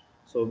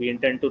 So we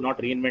intend to not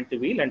reinvent the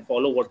wheel and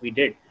follow what we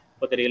did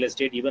for the real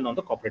estate, even on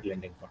the corporate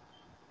lending fund.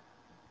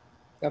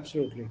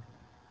 Absolutely.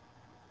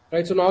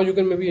 Right. So now you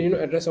can maybe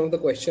address some of the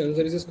questions.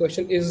 There is this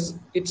question: is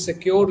it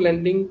secure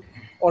lending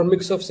or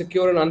mix of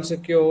secure and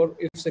unsecure?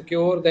 If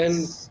secure,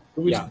 then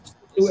do we do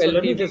so LTV?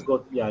 let me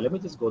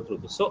just go through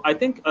this. So I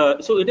think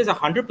so it is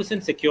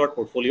 100% secured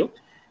portfolio.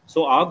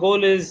 So our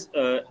goal is,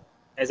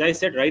 as I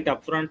said right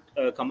up front,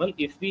 Kamal,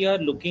 if we are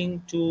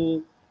looking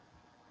to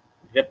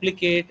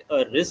replicate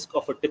a risk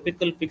of a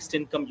typical fixed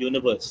income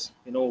universe,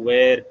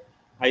 where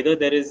either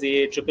there is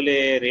a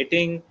AAA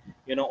rating,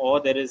 or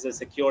there is a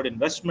secured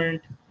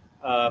investment.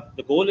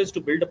 The goal is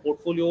to build a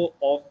portfolio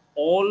of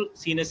all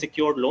senior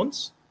secured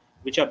loans,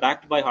 which are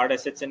backed by hard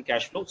assets and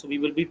cash flow. So we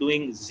will be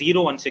doing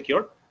 0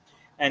 unsecured.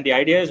 And the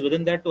idea is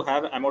within that to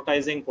have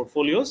amortizing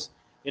portfolios,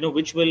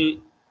 which will,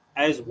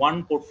 as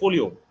one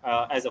portfolio,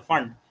 as a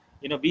fund,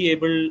 be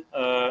able,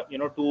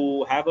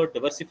 to have a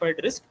diversified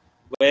risk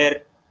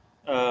where,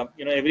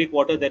 every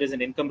quarter there is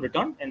an income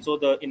return. And so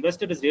the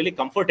investor is really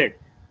comforted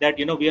that,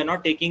 we are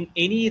not taking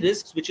any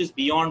risks which is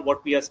beyond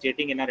what we are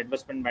stating in our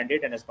investment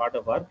mandate and as part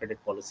of our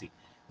credit policy.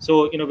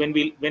 So,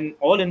 when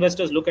all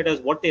investors look at us,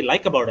 what they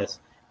like about us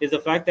is the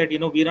fact that,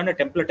 we run a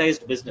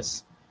templatized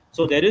business.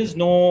 So there is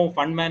no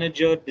fund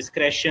manager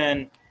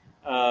discretion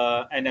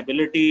and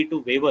ability to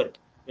waver,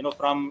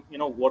 from,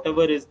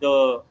 whatever is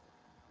the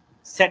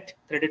set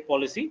credit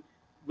policy,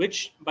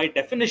 which by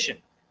definition,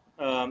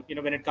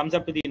 when it comes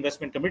up to the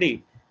investment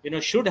committee,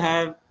 should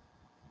have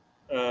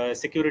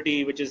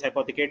security which is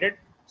hypothecated,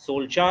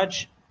 sole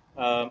charge,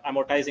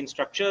 amortizing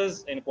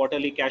structures, and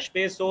quarterly cash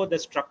pay. So the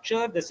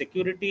structure, the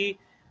security,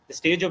 the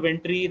stage of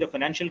entry, the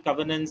financial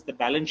governance, the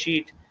balance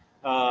sheet,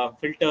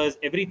 filters,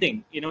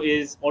 everything,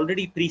 is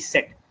already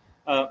preset.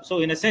 So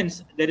in a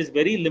sense, there is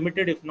very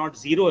limited, if not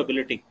zero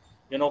ability,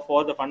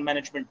 for the fund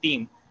management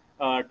team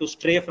to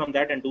stray from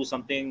that and do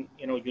something,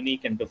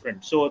 unique and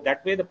different. So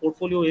that way the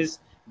portfolio is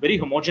very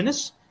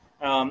homogeneous,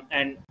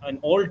 and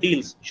all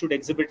deals should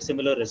exhibit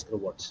similar risk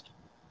rewards.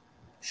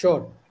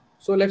 Sure.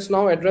 So let's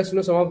now address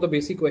some of the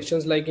basic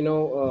questions, like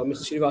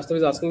Mr. Srivastav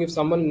is asking, if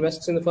someone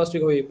invests in the first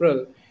week of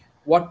April,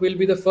 what will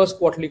be the first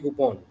quarterly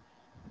coupon?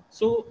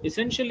 So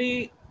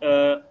essentially,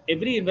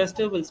 every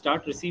investor will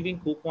start receiving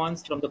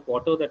coupons from the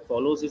quarter that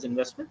follows his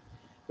investment.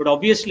 But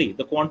obviously,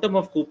 the quantum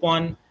of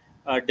coupon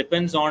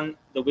depends on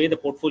the way the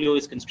portfolio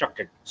is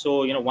constructed.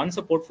 So, once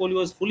a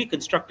portfolio is fully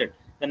constructed,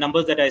 the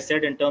numbers that I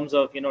said in terms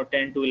of 10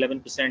 to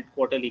 11%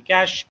 quarterly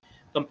cash,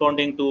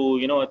 compounding to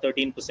a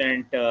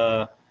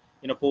 13%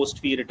 post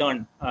fee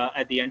return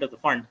at the end of the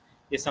fund,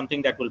 is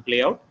something that will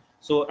play out.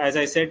 So as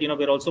I said,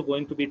 we're also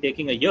going to be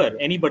taking a year.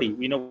 Anybody,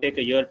 take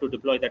a year to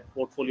deploy that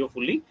portfolio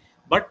fully.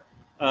 But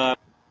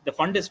the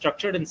fund is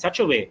structured in such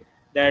a way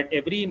that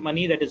every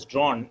money that is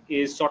drawn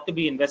is sought to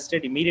be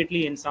invested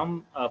immediately in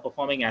some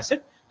performing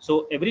asset.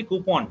 So every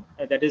coupon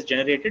that is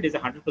generated is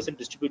 100%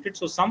 distributed.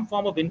 So some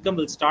form of income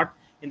will start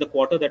in the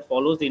quarter that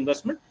follows the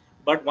investment.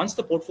 But once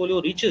the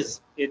portfolio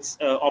reaches its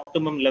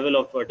optimum level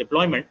of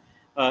deployment,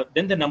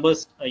 then the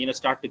numbers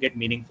start to get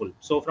meaningful.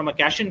 So from a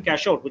cash in,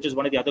 cash out, which is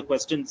one of the other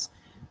questions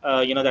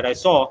that I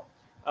saw,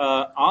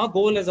 our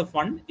goal as a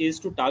fund is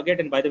to target,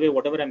 and by the way,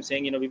 whatever I'm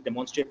saying, we've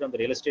demonstrated on the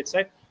real estate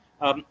side,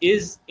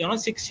 is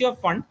 6-year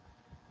fund.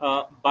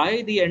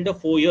 By the end of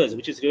 4 years,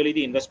 which is really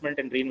the investment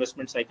and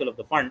reinvestment cycle of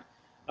the fund,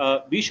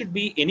 we should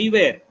be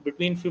anywhere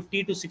between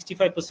 50 to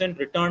 65%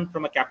 return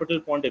from a capital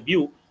point of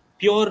view,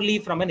 purely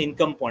from an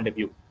income point of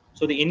view.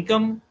 So the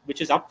income which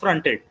is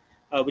upfronted,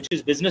 which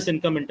is business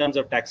income in terms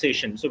of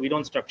taxation. So we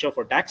don't structure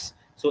for tax.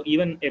 So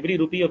even every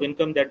rupee of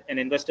income that an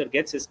investor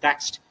gets is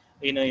taxed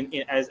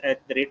as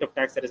at the rate of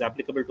tax that is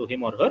applicable to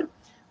him or her.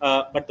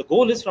 But the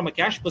goal is, from a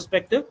cash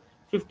perspective,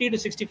 50 to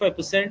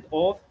 65%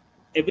 of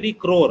every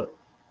crore,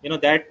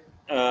 that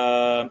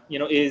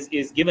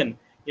is given,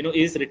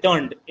 is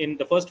returned in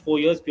the first 4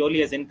 years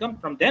purely as income.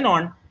 From then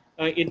on,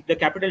 the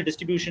capital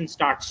distribution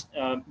starts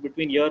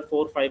between year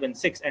 4, 5, and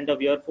 6, end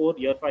of year 4,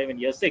 year 5, and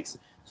year 6,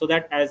 so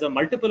that as a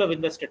multiple of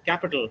invested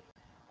capital,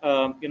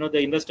 the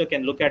investor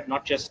can look at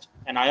not just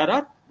an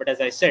IRR, but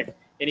as I said,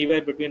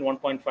 anywhere between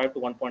 1.5 to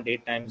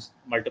 1.8 times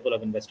multiple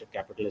of invested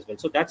capital as well.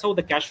 So that's how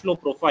the cash flow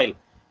profile,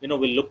 will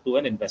look to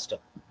an investor.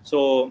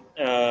 So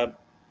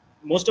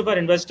most of our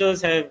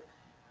investors have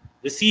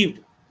received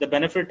the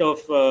benefit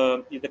of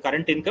the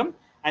current income,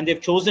 and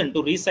they've chosen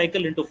to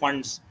recycle into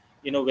funds,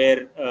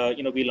 where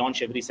we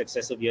launch every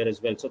successive year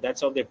as well. So that's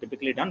how they've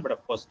typically done. But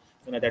of course,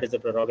 that is the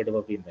prerogative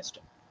of the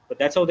investor. But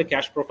that's how the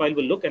cash profile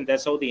will look, and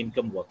that's how the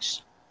income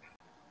works.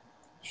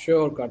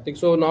 Sure, Karthik.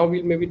 So now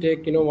we'll maybe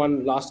take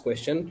one last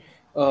question,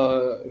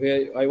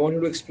 where I want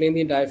you to explain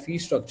the entire fee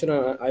structure.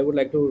 And I would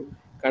like to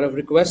kind of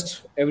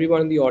request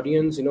everyone in the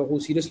audience, who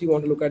seriously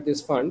want to look at this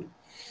fund,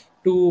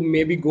 to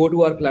maybe go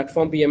to our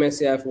platform, PM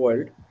AIF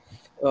World.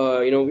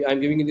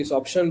 I'm giving you this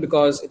option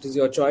because it is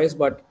your choice,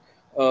 but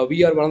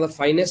we are one of the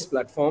finest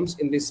platforms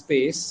in this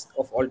space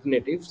of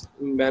alternatives.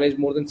 We manage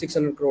more than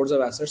 600 crores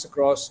of assets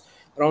across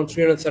around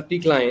 330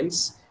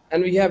 clients,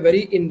 and we have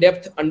very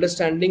in-depth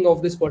understanding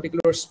of this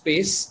particular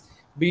space,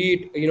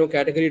 be it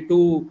category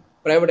 2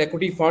 private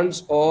equity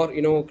funds or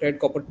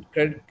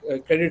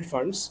credit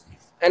funds.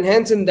 And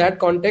hence, in that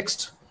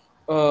context,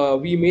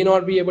 we may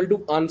not be able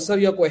to answer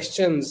your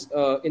questions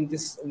in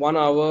this 1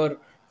 hour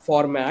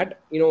format.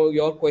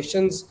 Your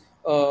questions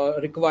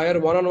require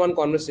one-on-one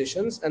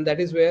conversations, and that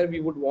is where we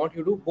would want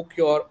you to book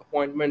your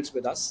appointments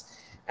with us.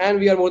 And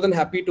we are more than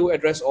happy to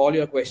address all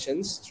your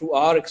questions through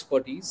our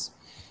expertise.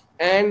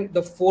 And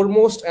the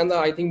foremost and the,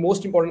 I think,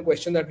 most important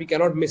question that we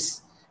cannot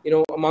miss,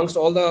 amongst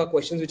all the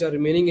questions which are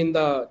remaining in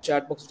the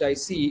chat box which I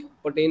see,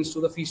 pertains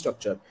to the fee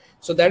structure.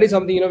 So that is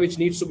something, which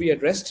needs to be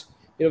addressed.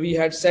 We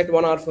had set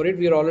 1 hour for it.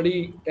 We are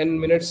already 10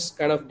 minutes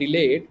kind of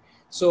delayed.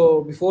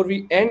 So before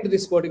we end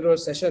this particular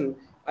session,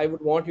 I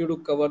would want you to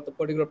cover the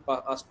particular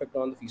aspect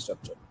on the fee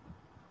structure.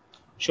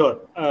 Sure.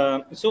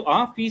 So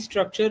our fee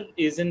structure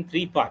is in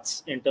 3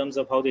 parts in terms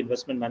of how the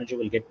investment manager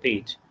will get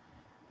paid.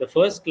 The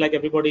first, like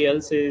everybody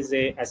else, is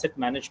a asset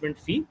management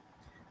fee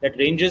that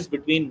ranges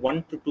between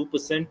 1 to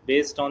 2%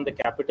 based on the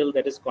capital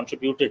that is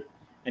contributed.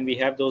 And we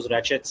have those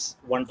ratchets,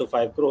 1 to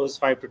 5 crores,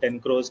 5 to 10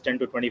 crores, 10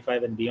 to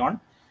 25 and beyond,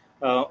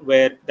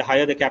 where the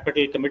higher the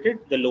capital committed,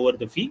 the lower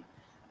the fee.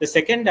 The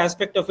second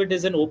aspect of it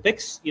is an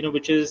OPEX,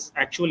 which is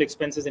actual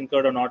expenses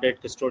incurred on audit,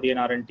 custodian,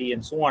 R&T,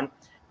 and so on,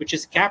 which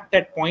is capped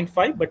at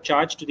 0.5 but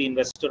charged to the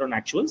investor on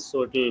actuals.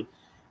 So it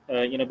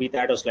will, be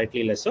that or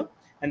slightly lesser.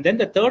 And then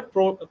the third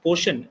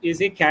portion is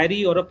a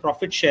carry or a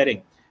profit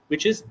sharing,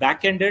 which is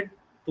back-ended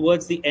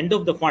towards the end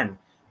of the fund,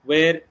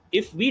 where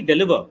if we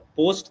deliver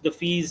post the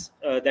fees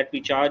that we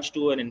charge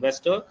to an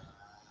investor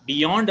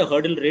beyond a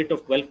hurdle rate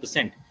of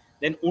 12%,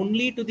 then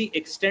only to the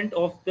extent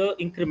of the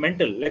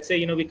incremental, let's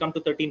say, we come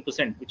to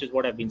 13%, which is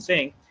what I've been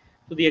saying,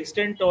 to the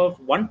extent of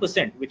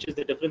 1%, which is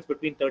the difference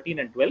between 13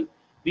 and 12,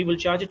 we will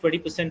charge a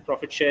 20%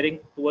 profit sharing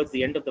towards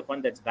the end of the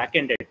fund that's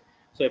back-ended.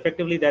 So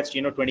effectively, that's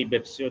 20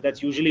 bips. So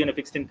that's usually in a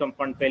fixed income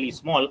fund fairly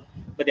small.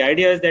 But the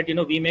idea is that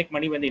we make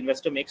money when the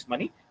investor makes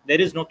money.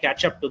 There is no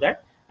catch up to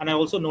that. And I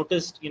also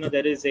noticed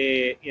there is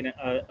a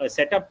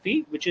setup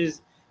fee which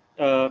is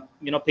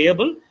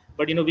payable,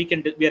 but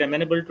we are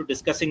amenable to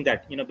discussing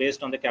that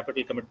based on the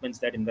capital commitments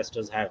that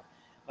investors have.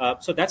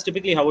 So that's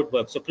typically how it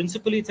works. So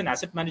principally, it's an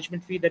asset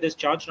management fee that is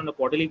charged on a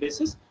quarterly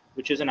basis,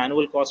 which is an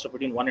annual cost of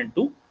between 1 and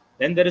 2.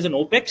 Then there is an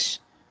OPEX,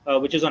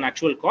 which is on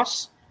actual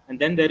costs. And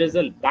then there is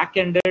a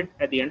back-ended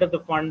at the end of the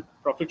fund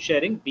profit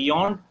sharing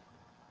beyond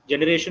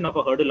generation of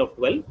a hurdle of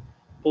 12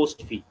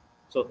 post fee.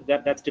 So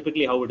that's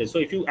typically how it is. So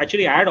if you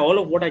actually add all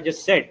of what I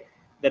just said,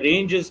 the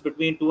range is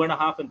between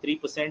 2.5% and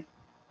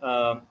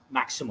 3%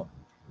 maximum.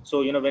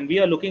 So when we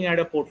are looking at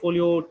a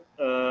portfolio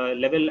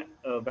level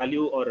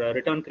value or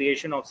return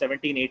creation of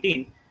 17,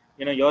 18,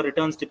 your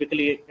returns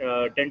typically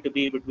tend to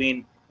be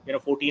between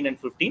 14 and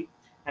 15.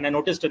 And I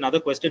noticed another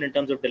question in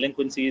terms of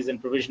delinquencies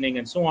and provisioning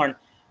and so on,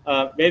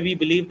 where we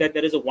believe that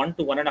there is a 1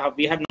 to 1.5.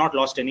 We have not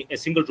lost a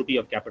single rupee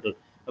of capital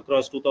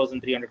across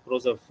 2,300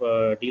 crores of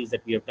deals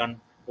that we have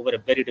done over a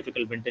very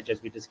difficult vintage,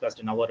 as we discussed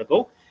an hour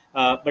ago.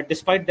 But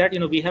despite that,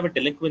 we have a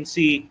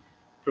delinquency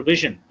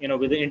provision,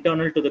 with the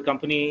internal to the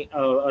company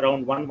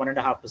around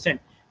 1.5%,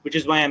 which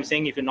is why I'm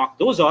saying if you knock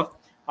those off,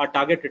 our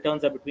target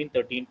returns are between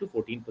 13 to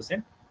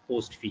 14%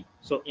 post fee.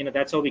 So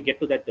that's how we get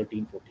to that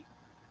 13, 14.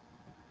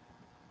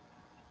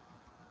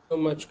 So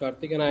much,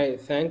 Karthik, and I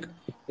thank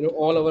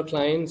all our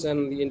clients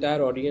and the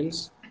entire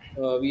audience.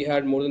 We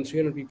had more than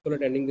 300 people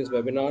attending this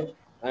webinar.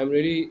 I'm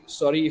really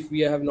sorry if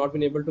we have not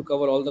been able to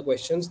cover all the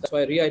questions. That's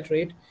why I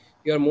reiterate,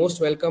 you are most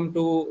welcome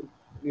to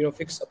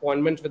fix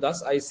appointments with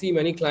us. I see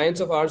many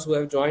clients of ours who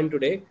have joined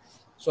today,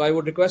 so I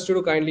would request you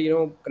to kindly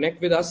connect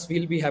with us.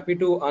 We'll be happy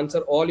to answer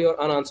all your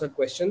unanswered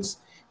questions,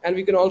 and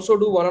we can also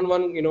do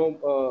one-on-one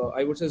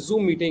I would say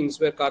Zoom meetings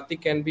where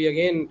Karthik can be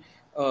again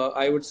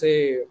I would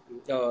say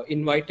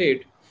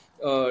invited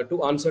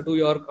to answer to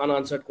your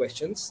unanswered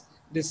questions.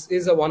 This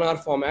is a 1 hour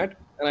format,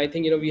 and I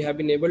think we have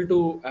been able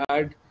to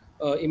add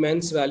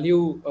immense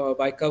value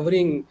by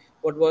covering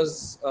what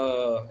was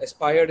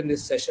aspired in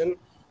this session.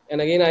 And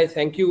again, I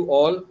thank you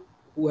all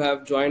who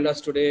have joined us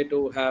today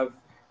to have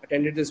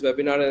attended this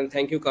webinar, and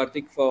thank you,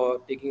 Karthik, for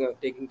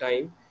taking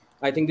time.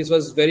 I think this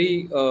was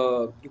very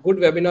good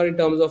webinar in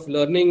terms of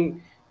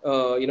learning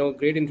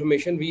great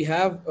information. We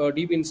have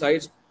deep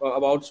insights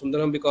about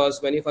Sundaram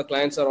because many of our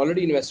clients are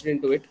already invested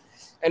into it,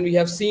 and we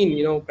have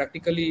seen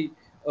practically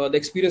the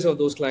experience of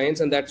those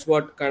clients, and that's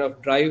what kind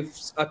of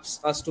drives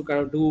us to kind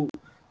of do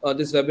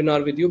this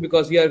webinar with you,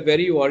 because we are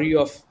very wary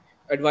of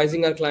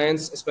advising our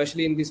clients,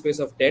 especially in the space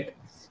of debt.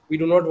 We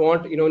do not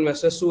want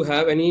investors to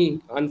have any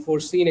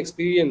unforeseen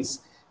experience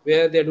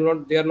where they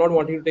are not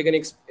wanting to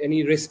take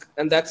any risk,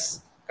 and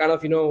that's kind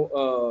of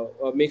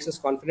makes us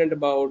confident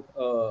about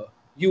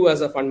you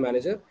as a fund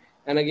manager.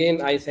 And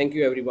again, I thank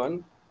you,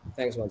 everyone.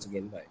 Thanks once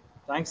again. Bye.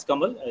 Thanks,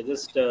 Kamal. I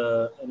just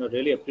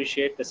really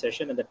appreciate the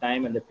session and the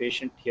time and the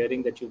patient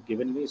hearing that you've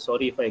given me.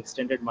 Sorry if I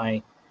extended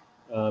my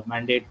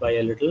mandate by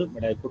a little,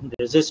 but I couldn't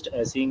resist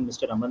seeing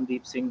Mr.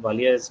 Amandeep Singh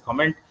Walia's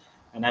comment.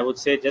 And I would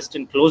say, just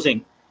in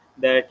closing,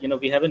 that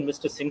we haven't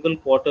missed a single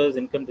quarter's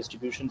income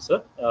distribution,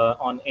 sir,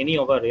 on any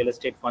of our real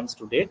estate funds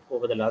to date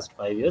over the last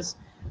 5 years.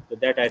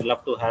 With that, I'd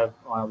love to have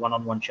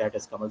one-on-one chat,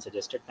 as Kamal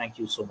suggested. Thank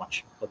you so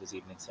much for this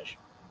evening's session.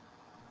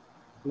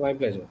 My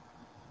pleasure.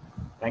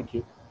 Thank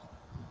you.